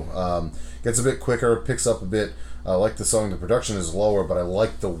band though. Gets a bit quicker, picks up a bit. I like the song. The production is lower, but I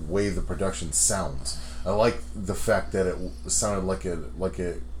like the way the production sounds. I like the fact that it sounded like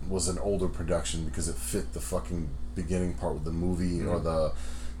it was an older production because it fit the fucking beginning part with the movie or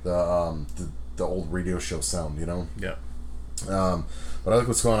the old radio show sound. Yeah. But I like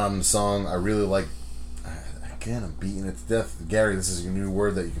what's going on in the song. I really like. Again, I'm beating it to death. Gary, this is your new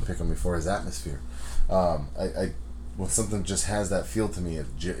word that you can pick on me for, is atmosphere. When something just has that feel to me,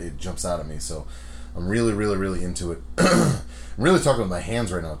 it jumps out at me. So I'm really, really, really into it. I'm really talking with my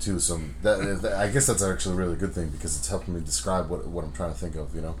hands right now too. So I guess that's actually a really good thing because it's helping me describe what I'm trying to think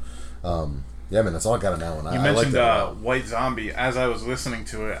of. Yeah, man, that's all I got on that one. You mentioned White Zombie. As I was listening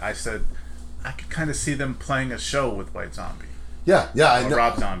to it, I said I could kind of see them playing a show with White Zombie. Yeah, I know.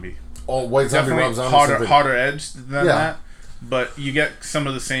 Rob Zombie. Oh, White Zombie, Definitely Rob Zombie. harder edged than that. But you get some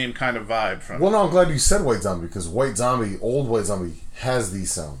of the same kind of vibe from it. Well, no, I'm glad you said White Zombie because old White Zombie has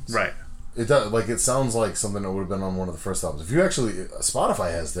these sounds. Right. It does. Like, it sounds like something that would have been on one of the first albums. If you actually,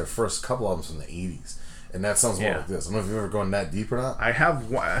 Spotify has their first couple albums from the 80s, And that sounds more like this. I don't know if you've ever gone that deep or not. I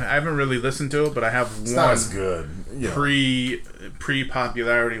haven't really listened to it, but I have It's not as good.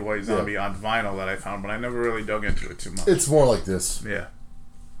 Pre-popularity White Zombie on vinyl that I found, but I never really dug into it too much. It's more like this. Yeah.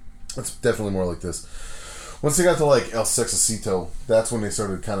 It's definitely more like this. Once they got to like El Sexacito, that's when they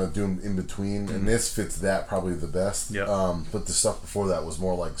started kind of doing in between, and this fits that probably the best. Yeah. But the stuff before that was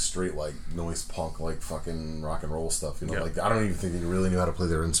more like straight like noise punk, like fucking rock and roll stuff. You know, Yep. like I don't even think they really knew how to play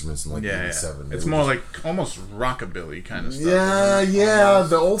their instruments in like '87. It's more like almost rockabilly kind of stuff. Yeah.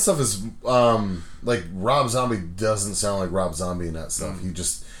 The old stuff is like Rob Zombie doesn't sound like Rob Zombie in that stuff.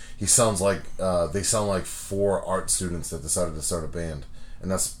 He sounds like they sound like 4 art students that decided to start a band,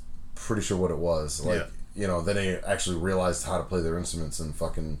 and that's pretty sure what it was. Like. Yeah. You know, then they actually realized how to play their instruments, and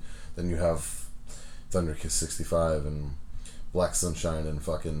then you have Thunder Kiss 65 and Black Sunshine and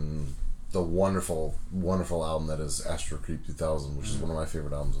fucking the wonderful, wonderful album that is Astro Creep 2000, which is one of my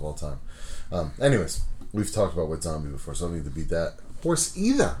favorite albums of all time. Anyways, we've talked about White Zombie before, so I don't need to beat that horse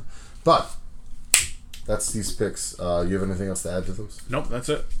either. But that's these picks. You have anything else to add to those? Nope, that's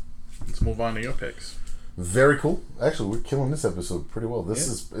it. Let's move on to your picks. Very cool. Actually, we're killing this episode pretty well.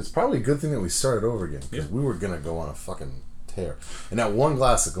 It's probably a good thing that we started over again, because we were gonna go on a fucking tear. And that one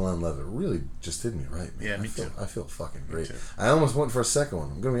glass of Glenlivet really just did me right, man. Yeah, me too. I feel fucking great. too. I almost went for a second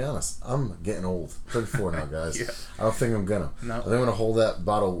one. I'm gonna be honest. I'm getting old. 34 now, guys. Yeah. I don't think I'm gonna. No. I think I'm gonna hold that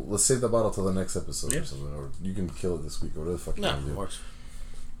bottle. Let's save that bottle till the next episode Yeah. or something. Or you can kill it this week, or whatever the fuck you No, want to of do. course.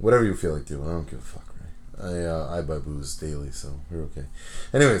 Whatever you feel like doing. I don't give a fuck, right? I buy booze daily, so we're okay.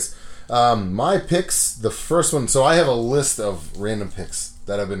 Anyways, my picks, the first one, so I have a list of random picks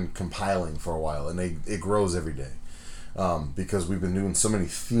that I've been compiling for a while, and it grows every day. Because we've been doing so many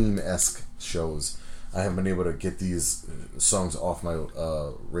theme-esque shows, I haven't been able to get these songs off my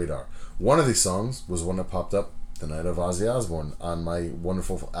radar. One of these songs was one that popped up the night of Ozzy Osbourne on my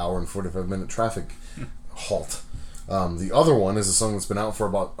wonderful hour and 45-minute traffic halt. The other one is a song that's been out for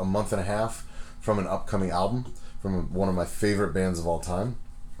about a month and a half from an upcoming album from one of my favorite bands of all time.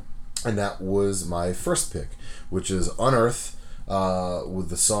 And that was my first pick, which is Unearth, with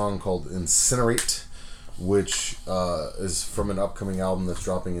the song called Incinerate, which is from an upcoming album that's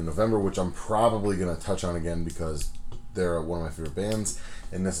dropping in November, which I'm probably going to touch on again because they're one of my favorite bands.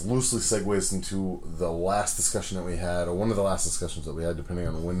 And this loosely segues into the last discussion that we had, or one of the last discussions that we had, depending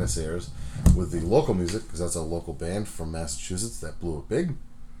on when this airs, with the local music, because that's a local band from Massachusetts that blew it big.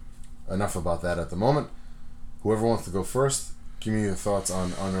 Enough about that at the moment. Whoever wants to go first, give me your thoughts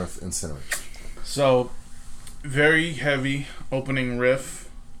on Unearth Incinerate. So, very heavy opening riff.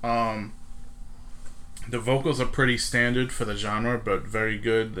 The vocals are pretty standard for the genre, but very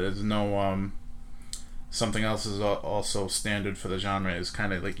good. There's no something else is also standard for the genre. Is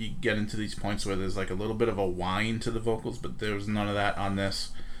kind of like you get into these points where there's like a little bit of a whine to the vocals, but there's none of that on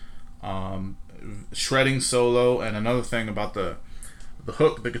this. Shredding solo, and another thing about the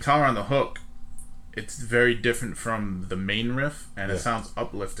hook, the guitar on the hook, it's very different from the main riff, and it sounds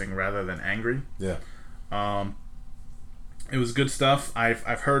uplifting rather than angry. Yeah. It was good stuff. I've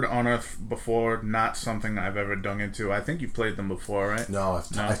heard Unearth before, not something I've ever dug into. I think you've played them before, right? No,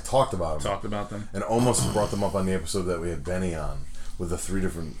 I've talked about them. Talked about them. And almost brought them up on the episode that we had Benny on with the 3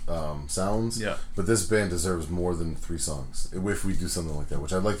 different sounds. Yeah. But this band deserves more than 3 songs if we do something like that,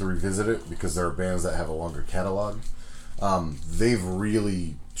 which I'd like to revisit it because there are bands that have a longer catalog. They've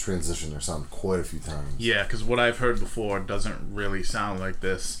really transitioned their sound quite a few times. Yeah, because what I've heard before doesn't really sound like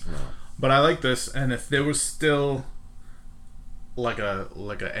this. No. But I like this, and if there was still like a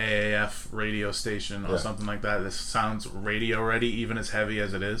AAF radio station or something like that, this sounds radio ready, even as heavy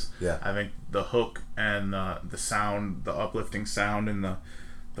as it is. Yeah. I think the hook and the sound, the uplifting sound in the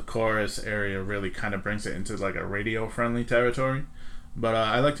chorus area really kind of brings it into like a radio friendly territory. But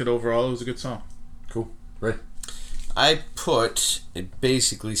I liked it overall. It was a good song. Cool. Right. It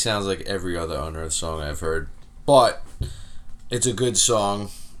basically sounds like every other Unearth song I've heard, but it's a good song.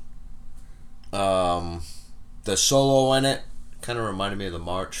 The solo in it kind of reminded me of The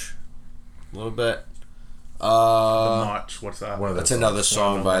March a little bit. The March, what's that? That's another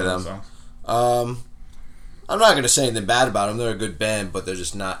song by them. I'm not going to say anything bad about them. They're a good band, but they're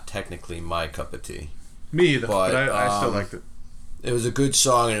just not technically my cup of tea. Me either, but I still liked it. It was a good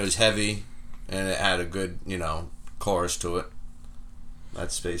song, and it was heavy, and it had a good, chorus to it.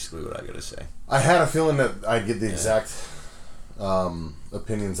 That's basically what I got to say. I had a feeling that I'd get the exact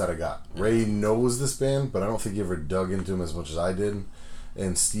opinions that I got. Ray knows this band, but I don't think he ever dug into them as much as I did.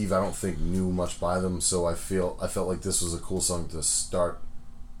 And Steve, I don't think knew much by them, so I felt like this was a cool song to start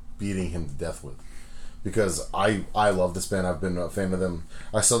beating him to death with. because I love this band. I've been a fan of them.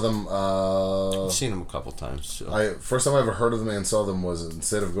 I saw them. I've seen them a couple times. So. First time I ever heard of them and saw them was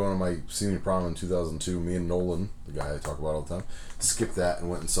instead of going to my senior prom in 2002. Me and Nolan, the guy I talk about all the time, skipped that and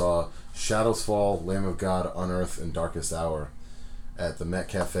went and saw Shadows Fall, Lamb of God, Unearth, and Darkest Hour at the Met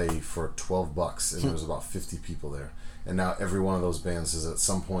Cafe for $12, and there was about 50 people there. And now every one of those bands has at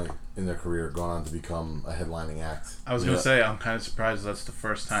some point in their career gone on to become a headlining act. I was going to say, I'm kind of surprised that's the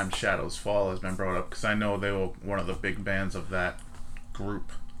first time Shadows Fall has been brought up, because I know they were one of the big bands of that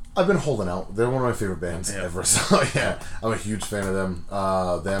group. I've been holding out. They're one of my favorite bands ever. So yeah, I'm a huge fan of them.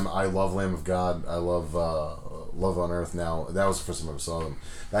 I love Lamb of God. I love Love on Earth now. That was the first time I ever saw them.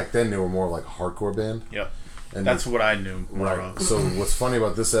 Back then they were more like a hardcore band. Yep. And that's what I knew more right. of. So what's funny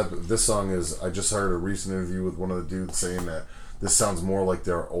about this song is I just heard a recent interview with one of the dudes saying that this sounds more like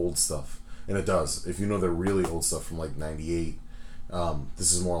their old stuff, and it does. If you know their really old stuff from like '98,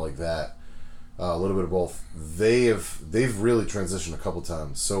 this is more like that. A little bit of both. They've really transitioned a couple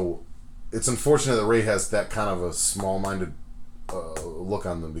times. So it's unfortunate that Ray has that kind of a small-minded look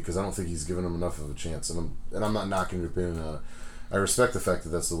on them, because I don't think he's given them enough of a chance. And I'm not knocking your opinion on it. I respect the fact that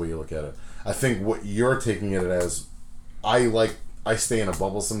that's the way you look at it. I think what you're taking it as, I stay in a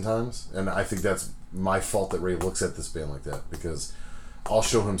bubble sometimes, and I think that's my fault that Ray looks at this band like that, because I'll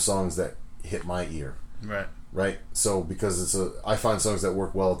show him songs that hit my ear. Right? So, because I find songs that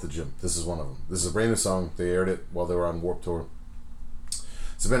work well at the gym. This is one of them. This is a brand new song. They aired it while they were on Warped Tour.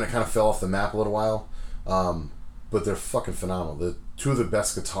 It's a band that kind of fell off the map a little while, but they're fucking phenomenal. They're two of the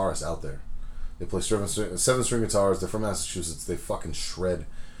best guitarists out there. They play 7-string guitars. They're from Massachusetts. They fucking shred.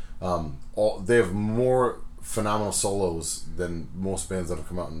 They have more phenomenal solos than most bands that have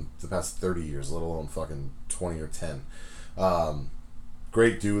come out in the past 30 years, let alone fucking 20 or 10.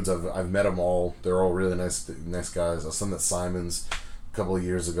 Great dudes. I've met them all. They're all really nice guys. I saw them at Simon's a couple of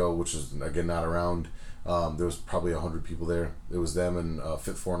years ago, which is again not around. There was probably 100 people there. It was them and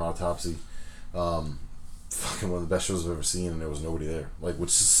Fit for an Autopsy. Fucking one of the best shows I've ever seen, and there was nobody there.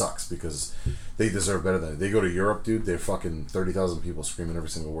 Which just sucks, because they deserve better than it. They go to Europe, dude. They're fucking 30,000 people screaming every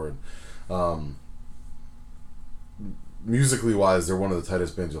single word. Musically wise, they're one of the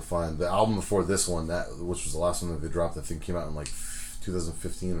tightest bands you'll find. The album before this one, which was the last one that they dropped, I think came out in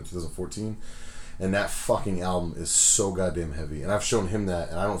 2015 or 2014. And that fucking album is so goddamn heavy. And I've shown him that,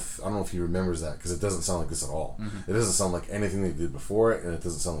 and I don't know if he remembers that, because it doesn't sound like this at all. Mm-hmm. It doesn't sound like anything they did before it, and it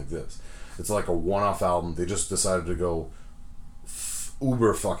doesn't sound like this. It's like a one-off album. They just decided to go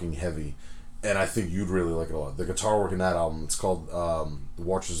uber fucking heavy, and I think you'd really like it a lot. The guitar work in that album, it's called The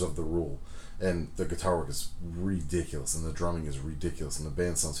Watchers of the Rule, and the guitar work is ridiculous, and the drumming is ridiculous, and the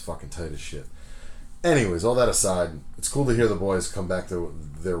band sounds fucking tight as shit. Anyways, all that aside, it's cool to hear the boys come back to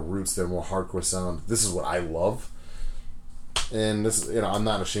their roots, their more hardcore sound. This is what I love, and this, I'm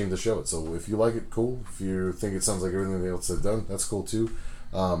not ashamed to show it. So if you like it, cool. If you think it sounds like everything else they've done, that's cool too.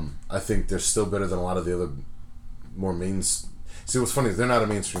 I think they're still better than a lot of the other more See, what's funny is they're not a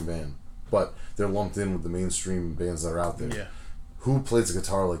mainstream band, but they're lumped in with the mainstream bands that are out there. Yeah. Who plays a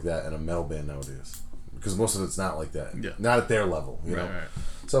guitar like that in a metal band nowadays? Because most of it's not like that. Yeah. Not at their level, you know? Right.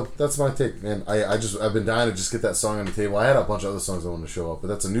 So that's my take, man. I've been dying to just get that song on the table. I had a bunch of other songs I wanted to show up, but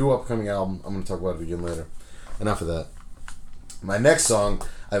that's a new upcoming album. I'm going to talk about it again later. Enough of that. My next song,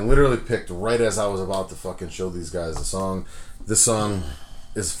 I literally picked right as I was about to fucking show these guys a song. This song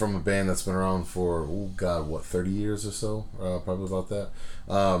is from a band that's been around for 30 years or so, probably about that.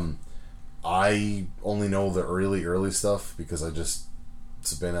 I only know the early stuff because it's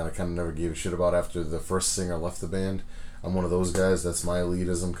a band that I kind of never gave a shit about after the first singer left the band. I'm one of those guys. That's my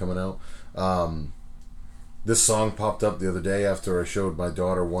elitism coming out. This song popped up the other day after I showed my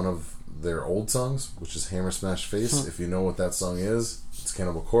daughter one of their old songs, which is Hammer Smash Face. If you know what that song is, it's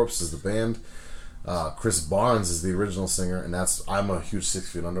Cannibal Corpse is the band. Chris Barnes is the original singer, and I'm a huge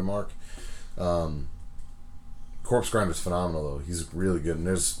 6 Feet Under mark. Corpse Grinder's phenomenal though. He's really good, and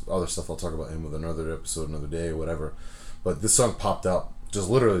there's other stuff I'll talk about him with another episode, another day, whatever. But this song popped up,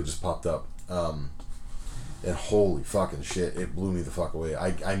 literally popped up, and holy fucking shit, it blew me the fuck away.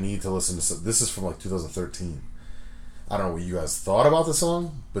 I need to listen to this is from 2013. I don't know what you guys thought about the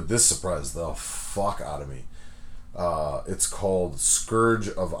song, but this surprised the fuck out of me. It's called Scourge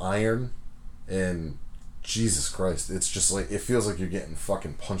of Iron. And Jesus Christ, it's just it feels like you're getting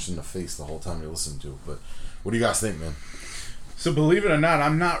fucking punched in the face the whole time you're listening to it. But what do you guys think, man? So believe it or not,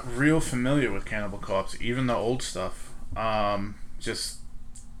 I'm not real familiar with Cannibal Corpse, even the old stuff. I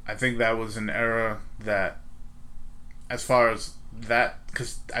think that was an era that, as far as that,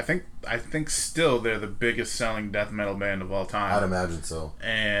 because I think still they're the biggest selling death metal band of all time. I'd imagine so.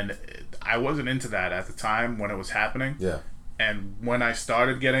 And I wasn't into that at the time when it was happening. Yeah. And when I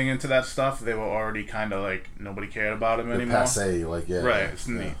started getting into that stuff, they were already kind of like nobody cared about them anymore. Passe, like Right, it's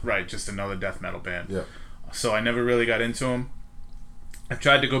right, just another death metal band. Yeah. So I never really got into them. I've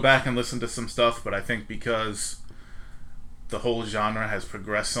tried to go back and listen to some stuff, but I think because the whole genre has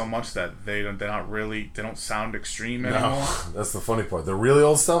progressed so much that they don't sound extreme anymore. No, that's the funny part. The really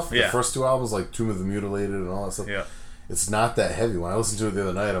old stuff, the Yeah. first two albums, like Tomb of the Mutilated and all that stuff, Yeah. it's not that heavy. When I listened to it the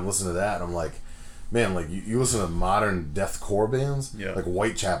other night, I'm listening to that, and I'm like, man, like you listen to modern deathcore bands, Yeah. like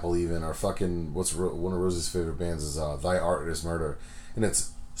Whitechapel even, or fucking one of Rosie's favorite bands is Thy Art Is Murder, and it's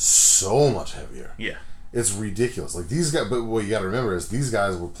so much heavier. Yeah. It's ridiculous. Like these guys, but what you got to remember is these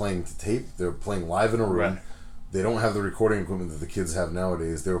guys were playing to tape. They're playing live in a room. Right. They don't have the recording equipment that the kids have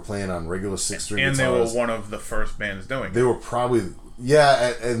nowadays. They were playing on regular 6-string And guitars. they were one of the first bands doing They it. were probably,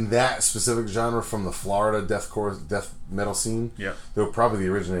 in that specific genre from the Florida death metal scene. Yeah. They were probably the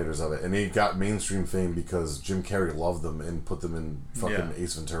originators of it, and they got mainstream fame because Jim Carrey loved them and put them in fucking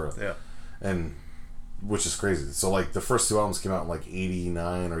Ace Ventura. Yeah. And which is crazy. So like the first two albums came out in like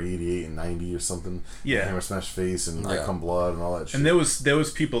 89 or 88 and 90 or something. Yeah. Hammer Smash Face and I Come Blood and all that shit. And there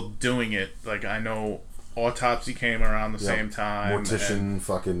was people doing it. Like I know Autopsy came around the same time. Mortician,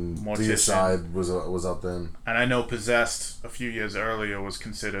 fucking Mortician. Deicide was up then. And I know Possessed a few years earlier was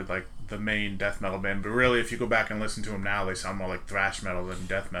considered like the main death metal band, but really if you go back and listen to them now, they sound more like thrash metal than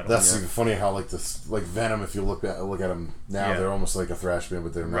death metal. That's even funny how like this, like Venom, if you look at them now, they're almost like a thrash band,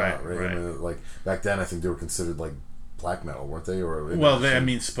 but they're not, right? I mean, like back then I think they were considered like black metal, weren't they? Or I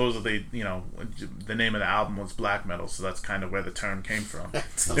mean, supposedly, the name of the album was black metal, so that's kind of where the term came from.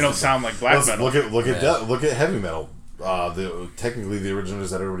 They don't sound like black metal. Look at heavy metal. Technically the originators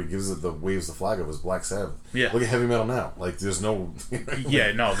that everybody gives it the waves the flag of is Black Sabbath. Yeah. Look at heavy metal now. Like there's no.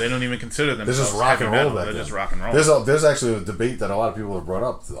 Yeah, no, they don't even consider themselves. They're just rock and roll metal. back They're then. just rock and roll. There's actually a debate that a lot of people have brought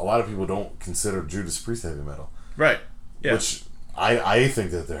up. A lot of people don't consider Judas Priest heavy metal. Right. Yeah. Which I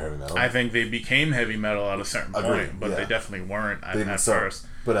think that they're heavy metal. I think they became heavy metal at a certain point, but they definitely weren't at first.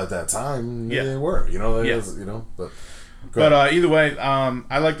 But at that time, they were. But either way,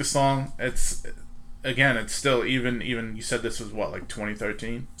 I like the song. It's still even you said this was what, like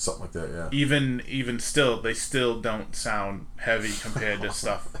 2013, something like that. Yeah. Even still, they still don't sound heavy compared to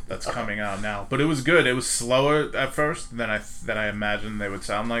stuff that's coming out now. But it was good. It was slower at first than I imagined they would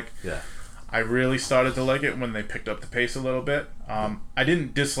sound like. Yeah. I really started to like it when they picked up the pace a little bit. I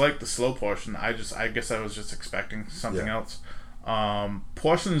didn't dislike the slow portion. I guess I was just expecting something else.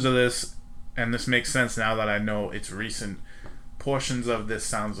 Portions of this, and this makes sense now that I know it's recent, portions of this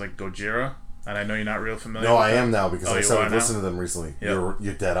sounds like Gojira, and I know you're not real familiar with I that. am now because I started listening to them recently. Yep.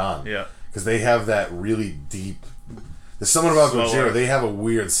 You're dead on. Yeah. Because they have that really deep... There's something about Slower. Gojira. They have a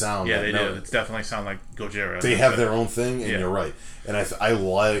weird sound. Yeah, they do. It definitely sound like Gojira. They have their own thing, and Yeah. you're right. And I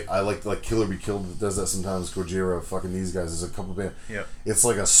like Killer Be Killed does that sometimes. Gojira, fucking these guys. There's a couple bands. Yeah. It's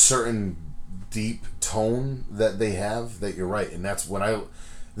like a certain deep tone that they have that you're right. And that's when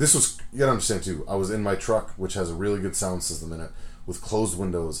this was, you gotta understand too, I was in my truck, which has a really good sound system in it, with closed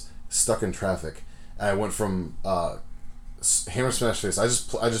windows, stuck in traffic. And I went from Hammer Smash Face. I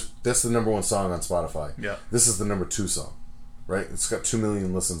just that's the number one song on Spotify. Yeah. This is the number 2 song, right? It's got 2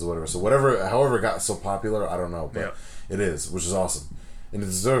 million listens or whatever. So however it got so popular, I don't know, but it is, which is awesome, and it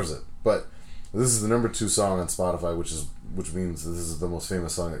deserves it. But this is the number 2 song on Spotify, which means that this is the most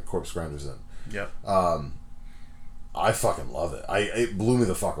famous song that Corpse Grinder's in. Yeah. I fucking love it. It blew me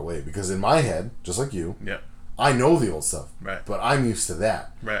the fuck away because in my head, just like you, Yeah. I know the old stuff, Right. but I'm used to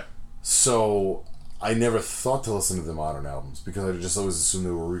that. Right. So I never thought to listen to the modern albums because I just always assumed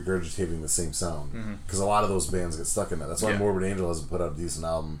they were regurgitating the same sound. Because a lot of those bands get stuck in that. That's why Morbid Angel hasn't put out a decent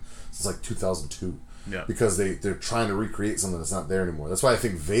album since like 2002. Yeah. Because they're trying to recreate something that's not there anymore. That's why I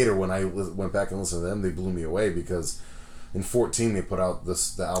think Vader, when I went back and listened to them, they blew me away because in 2014 they put out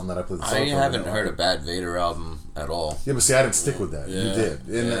the album that I played the song I from. haven't heard a bad Vader album at all. Yeah, but see, I didn't stick with that. You Yeah. did,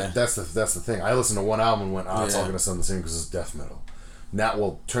 and that's the thing. I listened to one album and went, it's all going to sound the same because it's death metal.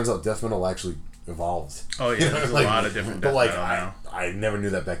 Turns out death metal actually evolved. Oh yeah, there's a lot of different death metal now. I never knew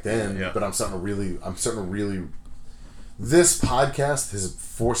that back then. Yeah. But I'm starting to really. This podcast has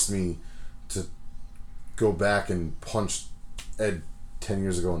forced me to go back and punch Ed 10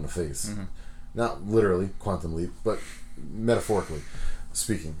 years ago in the face. Mm-hmm. Not literally, Quantum Leap, but metaphorically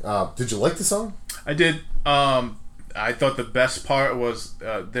speaking. Did you like the song? I did. I thought the best part was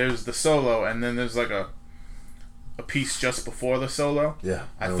there's the solo, and then there's like a piece just before the solo. Yeah.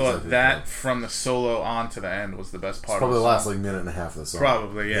 I thought that from the solo on to the end was the best part. Probably of the the last song. like minute and a half of the song.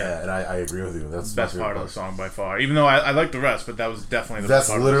 Probably, yeah. Yeah, and I agree with you. That's the best part of the song by far. Even though I like the rest, but that was definitely the best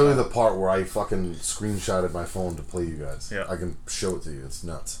part. That's literally of the the part where I fucking screenshotted my phone to play you guys. Yeah. I can show it to you. It's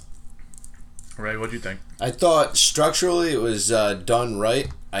nuts. Ray, what'd you think? I thought structurally it was done right.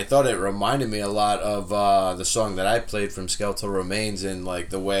 I thought it reminded me a lot of the song that I played from Skeletal Remains, and like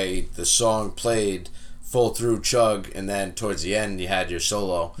the way the song played full through chug, and then towards the end you had your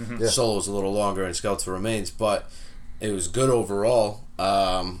solo. Yeah. The solo was a little longer in Skeletal Remains, but it was good overall.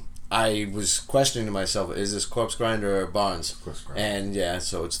 I was questioning to myself, is this Corpse Grinder or Barnes? Corpse Grinder. And yeah,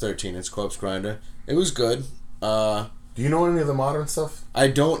 so it's 13. It's Corpse Grinder. It was good. Do you know any of the modern stuff? I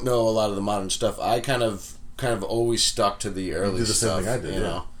don't know a lot of the modern stuff. I kind of always stuck to the early did the same stuff. thing I did, you yeah.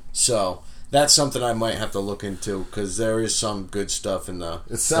 know? So that's something I might have to look into, because there is some good stuff in the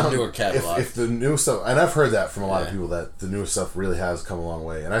newer catalog. If the new stuff, and I've heard that from a lot of Yeah. people, that the newer stuff really has come a long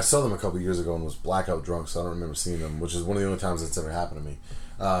way. And I saw them a couple years ago and was blackout drunk, so I don't remember seeing them, which is one of the only times that's ever happened to me.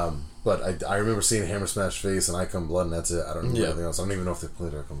 But I remember seeing Hammer Smash Face and I Come Blood, and that's it. I don't remember anything else. I don't even know if they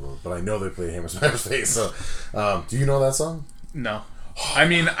played I Come Blood, but I know they played Hammer Smash Face. So, do you know that song? No. I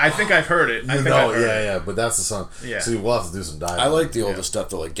mean, I think I've heard it. Yeah, but that's the song. Yeah. So we'll have to do some diving. I like the older stuff,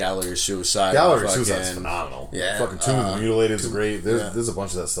 though, like Gallery Suicide. Gallery Suicide's phenomenal. Yeah. Fucking Tomb of the Mutilated's great. There's a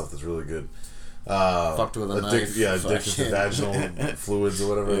bunch of that stuff that's really good. Fucked with a knife. Yeah, addicted to vaginal fluids or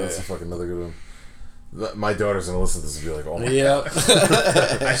whatever. Yeah. That's a fucking another good one. My daughter's gonna listen to this and be like, "Oh my Yeah.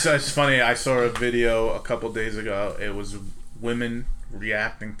 It's funny. I saw a video a couple days ago. It was women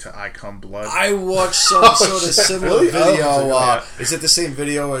reacting to I Come Blood. I watched some sort of similar Really? video. Oh, is it the same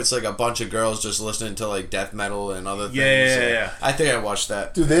video where it's like a bunch of girls just listening to like death metal and other things? Yeah. I think I watched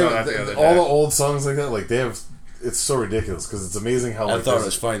that. Dude, Saw that the other all day. the old songs like that, like they have. It's so ridiculous because it's amazing how. I Like, thought it there's-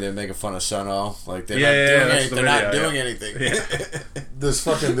 was funny. They're making fun of Sunno. Like they're that's the not video, doing yeah. anything. there's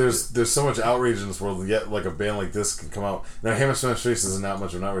so much outrage in this world, and yet like a band like this can come out. Now Hammer Smash Face is not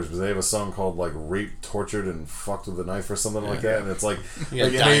much of an outrage, but they have a song called like "Raped, Tortured, and Fucked with a Knife" or something like that, and it's like You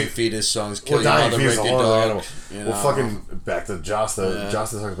got like, Dying Fetus songs, Kill Well, Your Dying Mother, Fetus is Rape a Your horrible Dog. animal. You Well, know? fucking back to Josta. Yeah.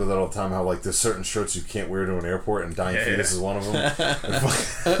 Josta talks about that all the time. How like there's certain shirts you can't wear to an airport, and Dying Fetus is one of them. And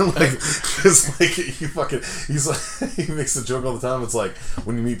fucking, like it's like he's like he makes the joke all the time. It's like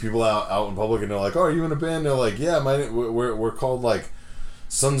when you meet people out in public and they're like, "Oh, are you in a band?" They're like, "Yeah, we're called like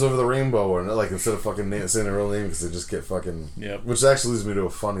Sons Over the Rainbow," or like instead of fucking saying their real name because they just get fucking. Yep. Which actually leads me to a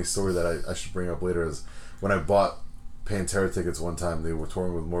funny story that I should bring up later. Is when I bought Pantera tickets one time, they were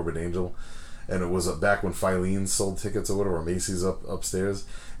touring with Morbid Angel. And it was back when Filene sold tickets or whatever, or Macy's upstairs.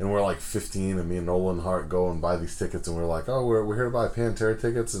 And we're like 15, and me and Nolan Hart go and buy these tickets, and we're like, "Oh, we're here to buy Pantera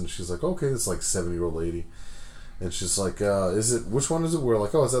tickets." And she's like, "Okay," this like 70-year-old lady. And she's like, which one is it? We're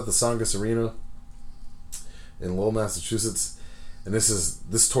like, "Oh, it's at the Songus Arena in Lowell, Massachusetts." And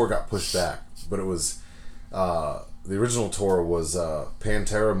this tour got pushed back, but it was, the original tour was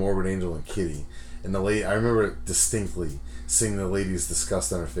Pantera, Morbid Angel, and Kitty. And I remember distinctly seeing the lady's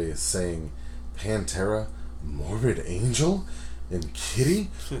disgust on her face, saying, "Pantera, Morbid Angel, and Kitty?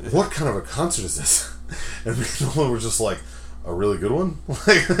 What kind of a concert is this?" And me and Nolan were just like, "A really good one?"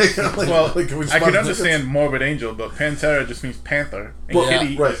 Well, can we just I buy could the understand Morbid Angel, but Pantera just means panther. And Well,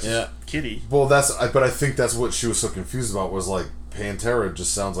 Kitty, right. Yeah. Kitty. Well, but I think that's what she was so confused about, was like, Pantera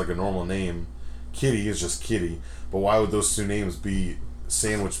just sounds like a normal name. Kitty is just Kitty. But why would those two names be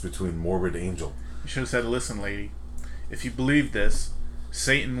sandwiched between Morbid Angel? You should have said, "Listen, lady, if you believe this,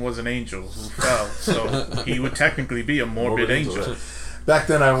 Satan was an angel who fell, so he would technically be a morbid angel." Right. Back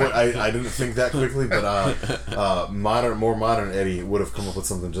then, I didn't think that quickly, but more modern Eddie would have come up with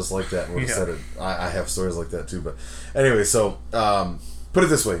something just like that and would have said it. I have stories like that too. But anyway, so put it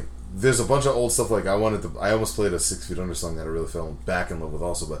this way: there's a bunch of old stuff. Like I almost played a 6 Feet Under song that I really fell back in love with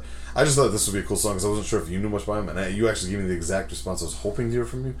also. But I just thought this would be a cool song because I wasn't sure if you knew much about him, and you actually gave me the exact response I was hoping to hear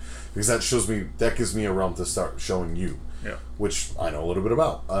from you, because that gives me a realm to start showing you. Yeah. Which I know a little bit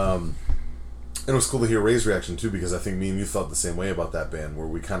about. And it was cool to hear Ray's reaction too, because I think me and you felt the same way about that band, where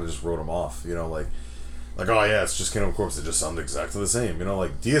we kind of just wrote them off, you know, like oh yeah, it's just Cannibal Corpse, they just sound exactly the same, you know,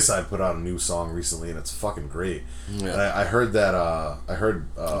 like Deicide put out a new song recently and it's fucking great. Yeah. And I heard that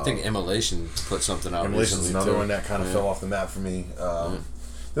I think Immolation put something out Immolation's recently, another too. one that kind of fell off the map for me.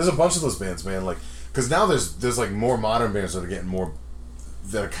 There's a bunch of those bands, man, like, because now there's like more modern bands that are getting more,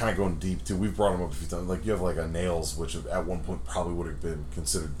 that are kind of going deep too. We've brought them up a few times. Like you have like a Nails, which at one point probably would have been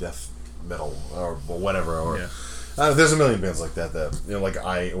considered death metal or whatever. Or there's a million bands like that. That, you know, like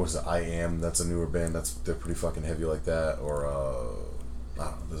I Am. That's a newer band. They're pretty fucking heavy like that. Or I don't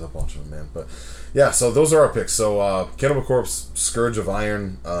know. There's a bunch of them, man. But yeah, so those are our picks. So Cannibal Corpse, Scourge of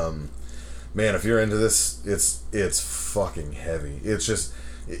Iron. Man, if you're into this, it's fucking heavy. It's just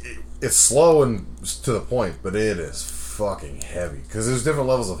it's slow and to the point, but it is fucking heavy, because there's different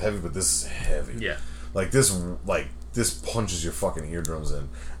levels of heavy, but this is heavy. Yeah. Like this punches your fucking eardrums in.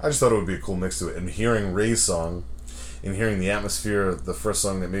 I just thought it would be a cool mix to it. And hearing Ray's song and hearing the atmosphere, the first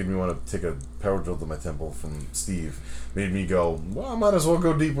song that made me want to take a power drill to my temple from Steve made me go, well, I might as well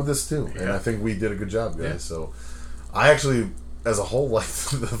go deep with this too. Yeah. And I think we did a good job, guys. Yeah. So I actually, as a whole,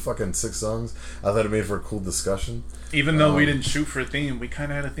 liked the fucking 6 songs. I thought it made for a cool discussion. Even though we didn't shoot for a theme, we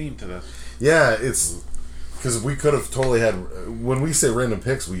kind of had a theme to this. Yeah, it's because we could have totally had. When we say random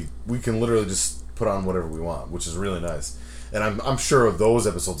picks, we can literally just put on whatever we want, which is really nice. And I'm sure those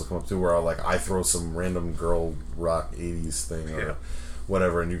episodes will come up too, where I throw some random girl rock 80s thing or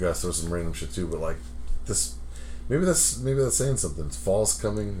whatever, and you guys throw some random shit too. But like this, maybe that's saying something. It's fall's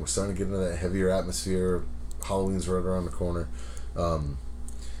coming. We're starting to get into that heavier atmosphere. Halloween's right around the corner.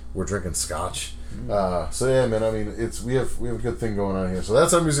 We're drinking scotch. So yeah, man. I mean, we have a good thing going on here. So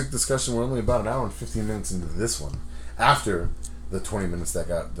that's our music discussion. We're only about an hour and 15 minutes into this one, after the 20 minutes that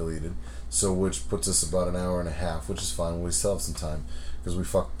got deleted. So which puts us about an hour and a half, which is fine. We still have some time because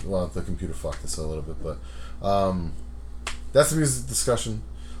the computer fucked us a little bit. But that's the music discussion.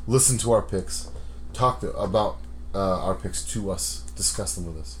 Listen to our picks. Talk about our picks to us. Discuss them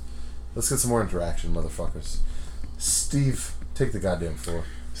with us. Let's get some more interaction, motherfuckers. Steve, take the goddamn floor.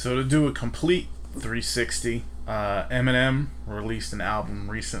 So to do a complete 360, Eminem released an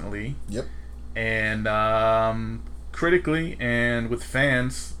album recently. Yep. And critically and with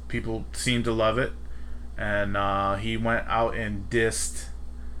fans, people seem to love it. And he went out and dissed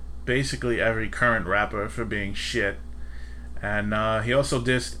basically every current rapper for being shit. And he also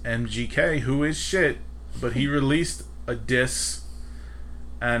dissed MGK, who is shit, but he released a diss,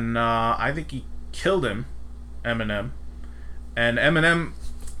 and I think he killed him, Eminem. And Eminem,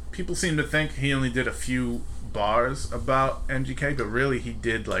 people seem to think he only did a few bars about MGK, but really he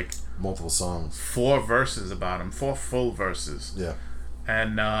did like multiple songs, 4 verses about him, 4 full verses. Yeah.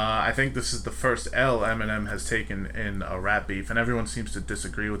 And I think this is the first L Eminem has taken in a rap beef, and everyone seems to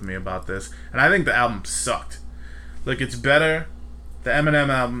disagree with me about this. And I think the album sucked. Like, it's better. The Eminem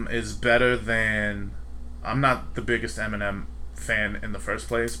album is better than... I'm not the biggest Eminem fan in the first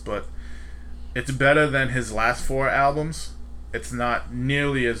place, but it's better than his last 4 albums. It's not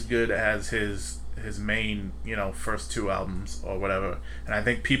nearly as good as his main, first 2 albums or whatever. And I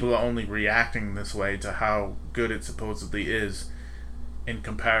think people are only reacting this way to how good it supposedly is in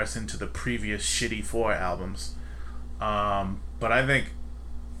comparison to the previous shitty 4 albums. But I think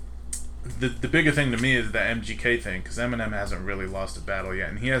the bigger thing to me is the MGK thing, because Eminem hasn't really lost a battle yet,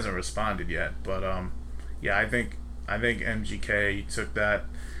 and he hasn't responded yet. But yeah, I think MGK took that,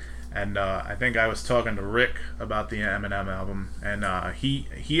 and I think I was talking to Rick about the Eminem album, and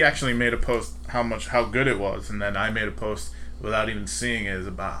he actually made a post how good it was, and then I made a post without even seeing it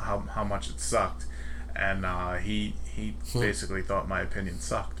about how much it sucked, and he basically thought my opinion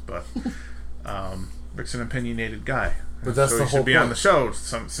sucked, but Rick's an opinionated guy. But that's so the he whole should be point. On the show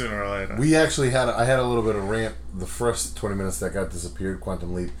sooner or later. We actually I had a little bit of rant the first 20 minutes that got disappeared,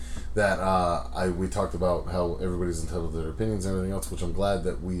 Quantum Leap, that we talked about how everybody's entitled to their opinions and everything else, which I'm glad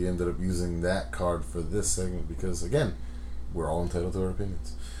that we ended up using that card for this segment, because again, we're all entitled to our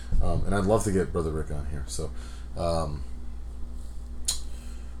opinions. And I'd love to get Brother Rick on here. So,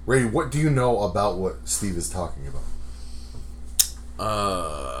 Ray, what do you know about what Steve is talking about?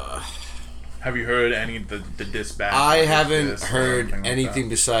 Have you heard any of the diss back? I haven't heard anything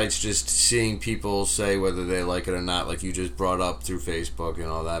besides just seeing people say whether they like it or not, like you just brought up through Facebook and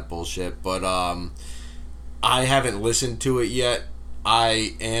all that bullshit. But I haven't listened to it yet.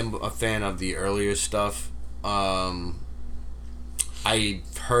 I am a fan of the earlier stuff. I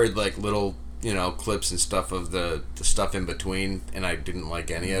heard like little, clips and stuff of the stuff in between, and I didn't like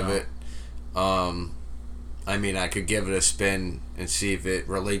any of it. I mean, I could give it a spin and see if it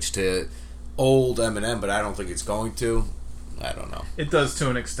relates to old Eminem, but I don't think it's going to. I don't know. It does to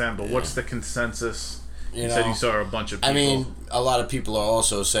an extent, but what's the consensus? You said you saw a bunch of people. I mean, a lot of people are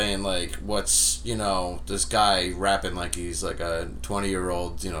also saying, like, what's, this guy rapping like he's like a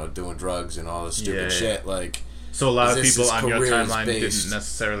 20-year-old, doing drugs and all this stupid shit. Like, so a lot of people on your timeline didn't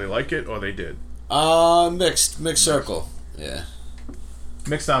necessarily like it, or they did? Mixed circle. Yeah.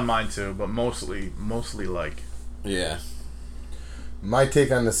 Mixed on mine too, but mostly like. Yeah. My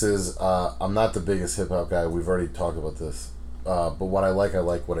take on this is, I'm not the biggest hip-hop guy. We've already talked about this. But what I like.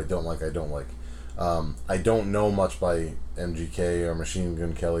 What I don't like, I don't like. I don't know much by MGK, or Machine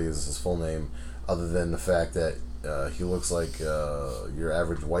Gun Kelly is his full name, other than the fact that he looks like your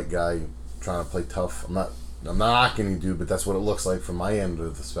average white guy trying to play tough. I'm not knocking you, dude, but that's what it looks like from my end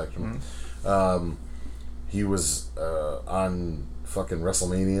of the spectrum. Mm-hmm. He was on fucking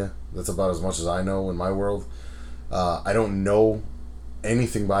WrestleMania. That's about as much as I know in my world. I don't know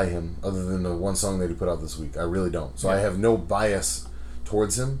anything by him other than the one song that he put out this week. I really don't. So I have no bias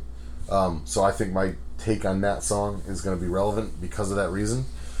towards him. So I think my take on that song is going to be relevant because of that reason.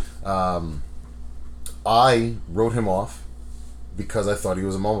 I wrote him off because I thought he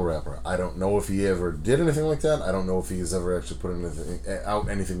was a mumble rapper. I don't know if he ever did anything like that. I don't know if he's ever actually put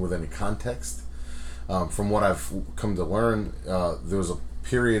anything with any context. From what I've come to learn, there was a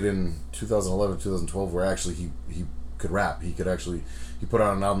period in 2011, 2012 where actually he could rap. He put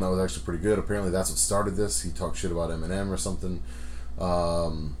out an album that was actually pretty good. Apparently that's what started this. He talked shit about Eminem or something.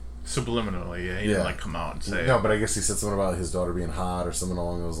 Subliminally, yeah. He didn't like come out and say no, but I guess he said something about his daughter being hot or something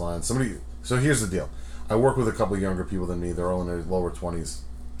along those lines. So here's the deal. I work with a couple of younger people than me. They're all in their lower 20s.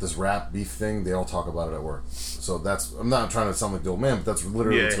 This rap beef thing, they all talk about it at work. So I'm not trying to sound like the old man, but that's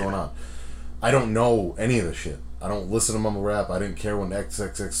literally what's going on. I don't know any of this shit. I don't listen to mumble rap. I didn't care when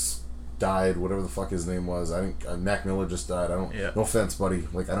XXX died, whatever the fuck his name was. Mac Miller just died. No offense, buddy.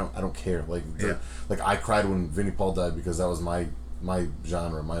 Like I don't care. Like I cried when Vinnie Paul died because that was my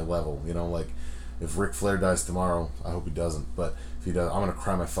genre, my level. You know, like if Ric Flair dies tomorrow, I hope he doesn't. But if he does, I'm gonna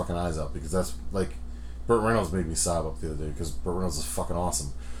cry my fucking eyes out because that's like Burt Reynolds made me sob up the other day because Burt Reynolds is fucking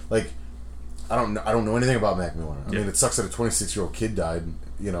awesome. Like I don't know anything about Mac Miller. I mean, it sucks that a 26-year-old kid died.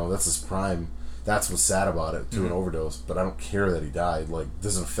 You know, that's his prime. That's what's sad about it, an overdose. But I don't care that he died. Like, it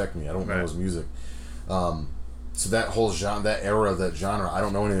doesn't affect me. I don't know his music. So that whole genre, that era, that genre, I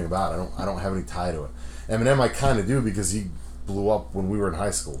don't know anything about. I don't have any tie to it. Eminem, I kind of do because he blew up when we were in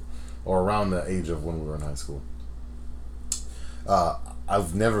high school, or around the age of when we were in high school.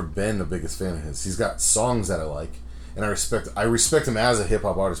 I've never been the biggest fan of his. He's got songs that I like, and I respect him as a hip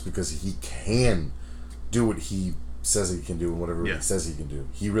hop artist because he can do what he says he can do and whatever he says he can do.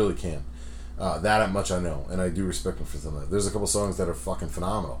 He really can. That much I know, and I do respect him for some of that. There's a couple songs that are fucking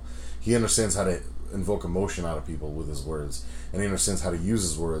phenomenal. He understands how to invoke emotion out of people with his words, and he understands how to use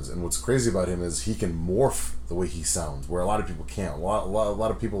his words. And what's crazy about him is he can morph the way he sounds, where a lot of people can't. A lot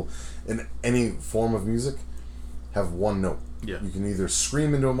of people in any form of music have one note. Yeah. You can either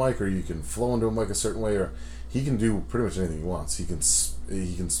scream into a mic, or you can flow into a mic a certain way, or he can do pretty much anything he wants. He can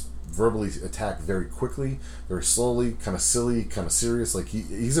verbally attack very quickly, very slowly, kind of silly, kind of serious. Like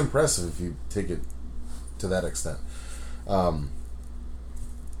he's impressive if you take it to that extent. All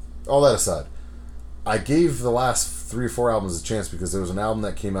that aside, I gave the last 3 or 4 albums a chance because there was an album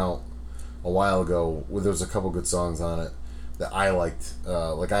that came out a while ago where there was a couple good songs on it that I liked.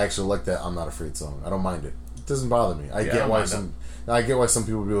 Like I actually like that I'm Not Afraid song. I don't mind it. It doesn't bother me. I get why some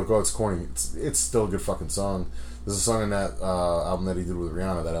people would be like, oh, it's corny. It's still a good fucking song. There's a song on that album that he did with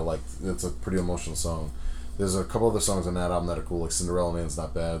Rihanna that I liked. It's a pretty emotional song. There's a couple other songs on that album that are cool, like Cinderella Man's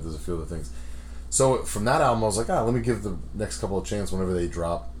not bad. There's a few other things. So from that album, I was like, let me give the next couple a chance whenever they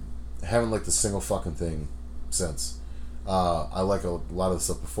drop. I haven't liked a single fucking thing since. I like a lot of the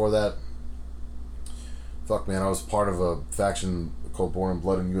stuff before that. Fuck, man, I was part of a faction called Born in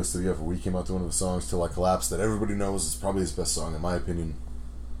Blood and USWF where we came out to one of the songs Till I Collapse that everybody knows is probably his best song in my opinion.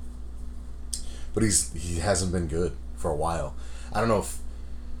 But he hasn't been good for a while. I don't know if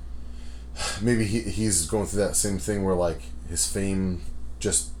maybe he's going through that same thing where like his fame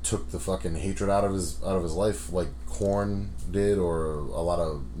just took the fucking hatred out of his life, like Korn did, or a lot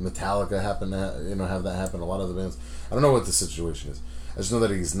of Metallica happened to have that happen. A lot of the bands. I don't know what the situation is. I just know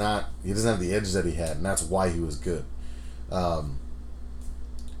that he doesn't have the edge that he had, and that's why he was good.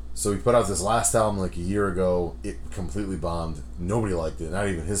 So he put out this last album like a year ago. It completely bombed. Nobody liked it. Not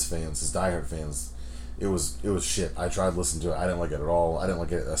even his fans, his diehard fans. It was shit. I tried listening to it. I didn't like it at all. I didn't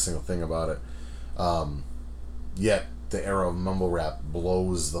like a single thing about it. Yet the era of mumble rap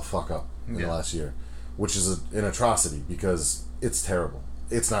blows the fuck up in the last year, which is an atrocity because it's terrible.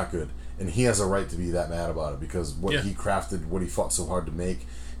 It's not good, and he has a right to be that mad about it because what he crafted, what he fought so hard to make.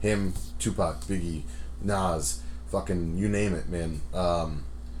 Him, Tupac, Biggie, Nas, fucking you name it, man.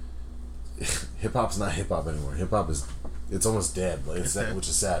 Hip hop's not hip hop anymore. Hip hop it's almost dead, like which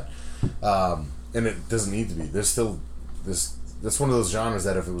is sad. And it doesn't need to be. There's still this. That's one of those genres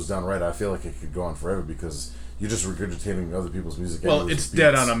that if it was done right, I feel like it could go on forever because you're just regurgitating other people's music. Well, it's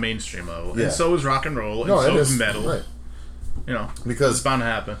dead on a mainstream level, and so is rock and roll, and so is metal. Right. You know, because it's bound to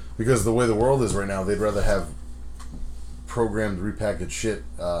happen. Because the way the world is right now, they'd rather have programmed, repackaged shit.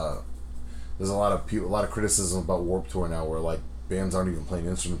 There's a lot of criticism about Warped Tour now, where like bands aren't even playing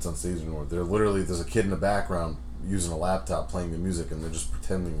instruments on stage anymore. They're literally there's a kid in the background using a laptop playing the music, and they're just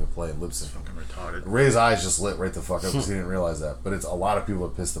pretending to play and lip sync. Fucking retarded. Ray's eyes just lit right the fuck up because he didn't realize that. But it's a lot of people are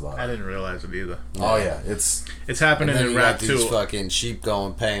pissed about it. I didn't realize it either. Oh yeah, it's happening in rap too. These fucking sheep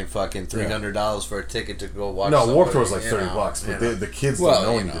paying fucking $300 for a ticket to go watch. No, Warped Tour is like $30, but the kids don't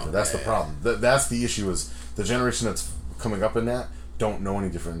know any different. That's the problem. That's the issue. Is the generation that's coming up in that don't know any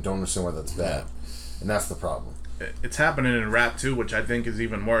different. Don't understand why that's bad. And that's the problem. It's happening in rap too, which I think is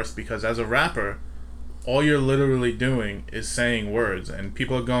even worse, because as a rapper, all you're literally doing is saying words, and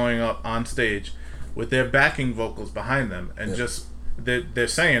people are going up on stage with their backing vocals behind them, and just they're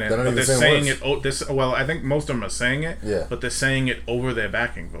saying it, but they're saying it. Well, I think most of them are saying it, but they're saying it over their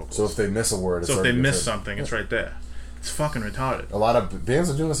backing vocals. So if they miss a word, if they miss something, it's right there. It's fucking retarded. A lot of bands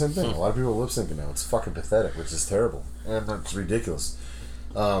are doing the same thing. A lot of people are lip syncing now. It's fucking pathetic, which is terrible, and it's ridiculous.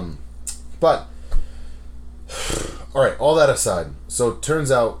 But all right, all that aside, so it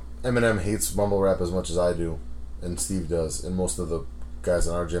turns out Eminem hates mumble rap as much as I do, and Steve does, and most of the guys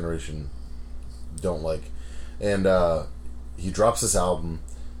in our generation don't like. And he drops this album.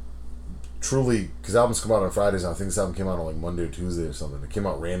 Truly, because albums come out on Fridays, and I think this album came out on like Monday or Tuesday or something. It came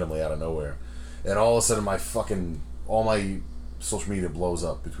out randomly out of nowhere, and all of a sudden all my social media blows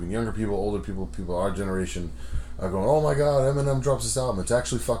up between younger people, older people, people our generation are going, "Oh my god, Eminem drops this album. It's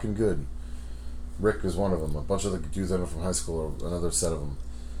actually fucking good." Rick is one of them. A bunch of the dudes I know from high school, or another set of them.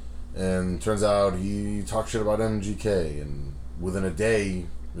 And turns out he talked shit about MGK, and within a day,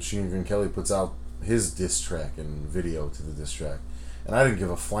 Machine Gun Kelly puts out his diss track and video to the diss track. And I didn't give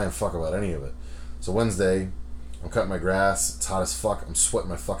a flying fuck about any of it. So Wednesday, I'm cutting my grass, it's hot as fuck, I'm sweating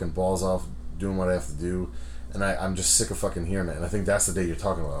my fucking balls off, doing what I have to do, and I'm just sick of fucking hearing it. And I think that's the day you're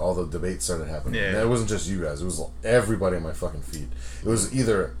talking about. All the debates started happening. And it wasn't just you guys, it was everybody on my fucking feed. It was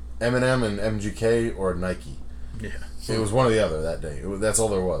either Eminem and MGK or Nike. Yeah. It was one or the other that day. That's all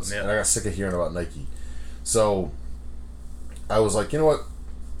there was. Yeah. And I got sick of hearing about Nike. So I was like, you know what?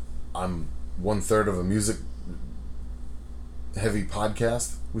 I'm 1/3 of a music heavy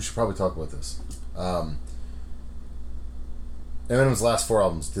podcast. We should probably talk about this. Eminem's last 4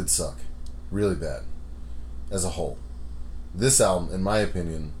 albums did suck. Really bad. As a whole. This album, in my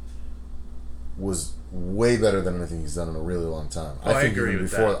opinion, was way better than anything he's done in a really long time. I agree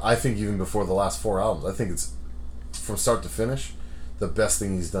with that. I think even before the last 4 albums. I think it's, from start to finish, the best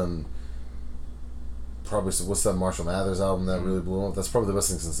thing he's done. Probably, what's that Marshall Mathers album that really blew up? That's probably the best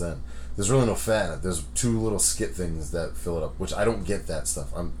thing since then. There's really no fat in it. There's 2 little skit things that fill it up, which I don't get that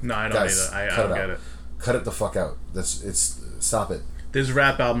stuff. I don't either. I don't get it. Cut it the fuck out. Stop it. There's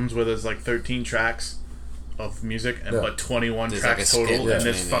rap albums where there's like 13 tracks of music, but 21 tracks like total, and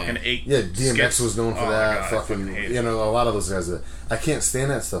there's fucking 8. Yeah, DMX was known for that. God, fucking, a lot of those guys. I can't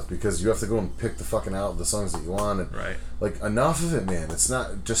stand that stuff because you have to go and pick the fucking out the songs that you want. And, like, enough of it, man. It's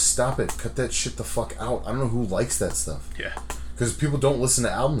not. Just stop it. Cut that shit the fuck out. I don't know who likes that stuff. Yeah. Because people don't listen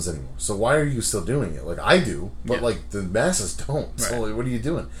to albums anymore. So why are you still doing it? Like, I do, but like the masses don't. Right. So like, what are you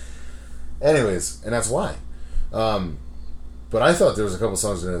doing? Anyways, and that's why. But I thought there was a couple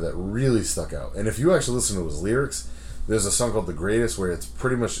songs in there that really stuck out. And if you actually listen to his lyrics, there's a song called "The Greatest" where it's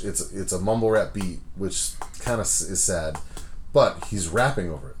pretty much it's a mumble rap beat, which kind of is sad, but he's rapping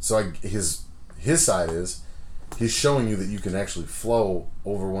over it. So his side is he's showing you that you can actually flow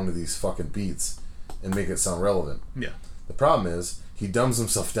over one of these fucking beats and make it sound relevant. Yeah. The problem is he dumbs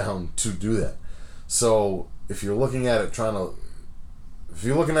himself down to do that. So if you're looking at it from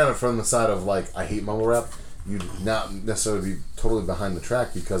the side of like, I hate mumble rap, you'd not necessarily be totally behind the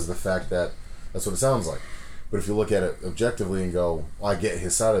track because of the fact that that's what it sounds like. But if you look at it objectively and go, well, I get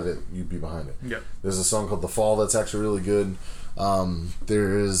his side of it, you'd be behind it. Yep. There's a song called "The Fall" that's actually really good.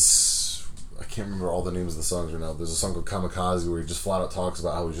 There is, I can't remember all the names of the songs right now. There's a song called "Kamikaze" where he just flat out talks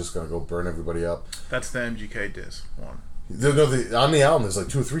about how he's just going to go burn everybody up. That's the MGK diss one. On the album, there's like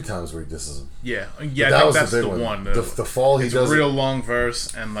 2 or 3 times where he disses him. Yeah. I think that's the one. The Fall, he does a real long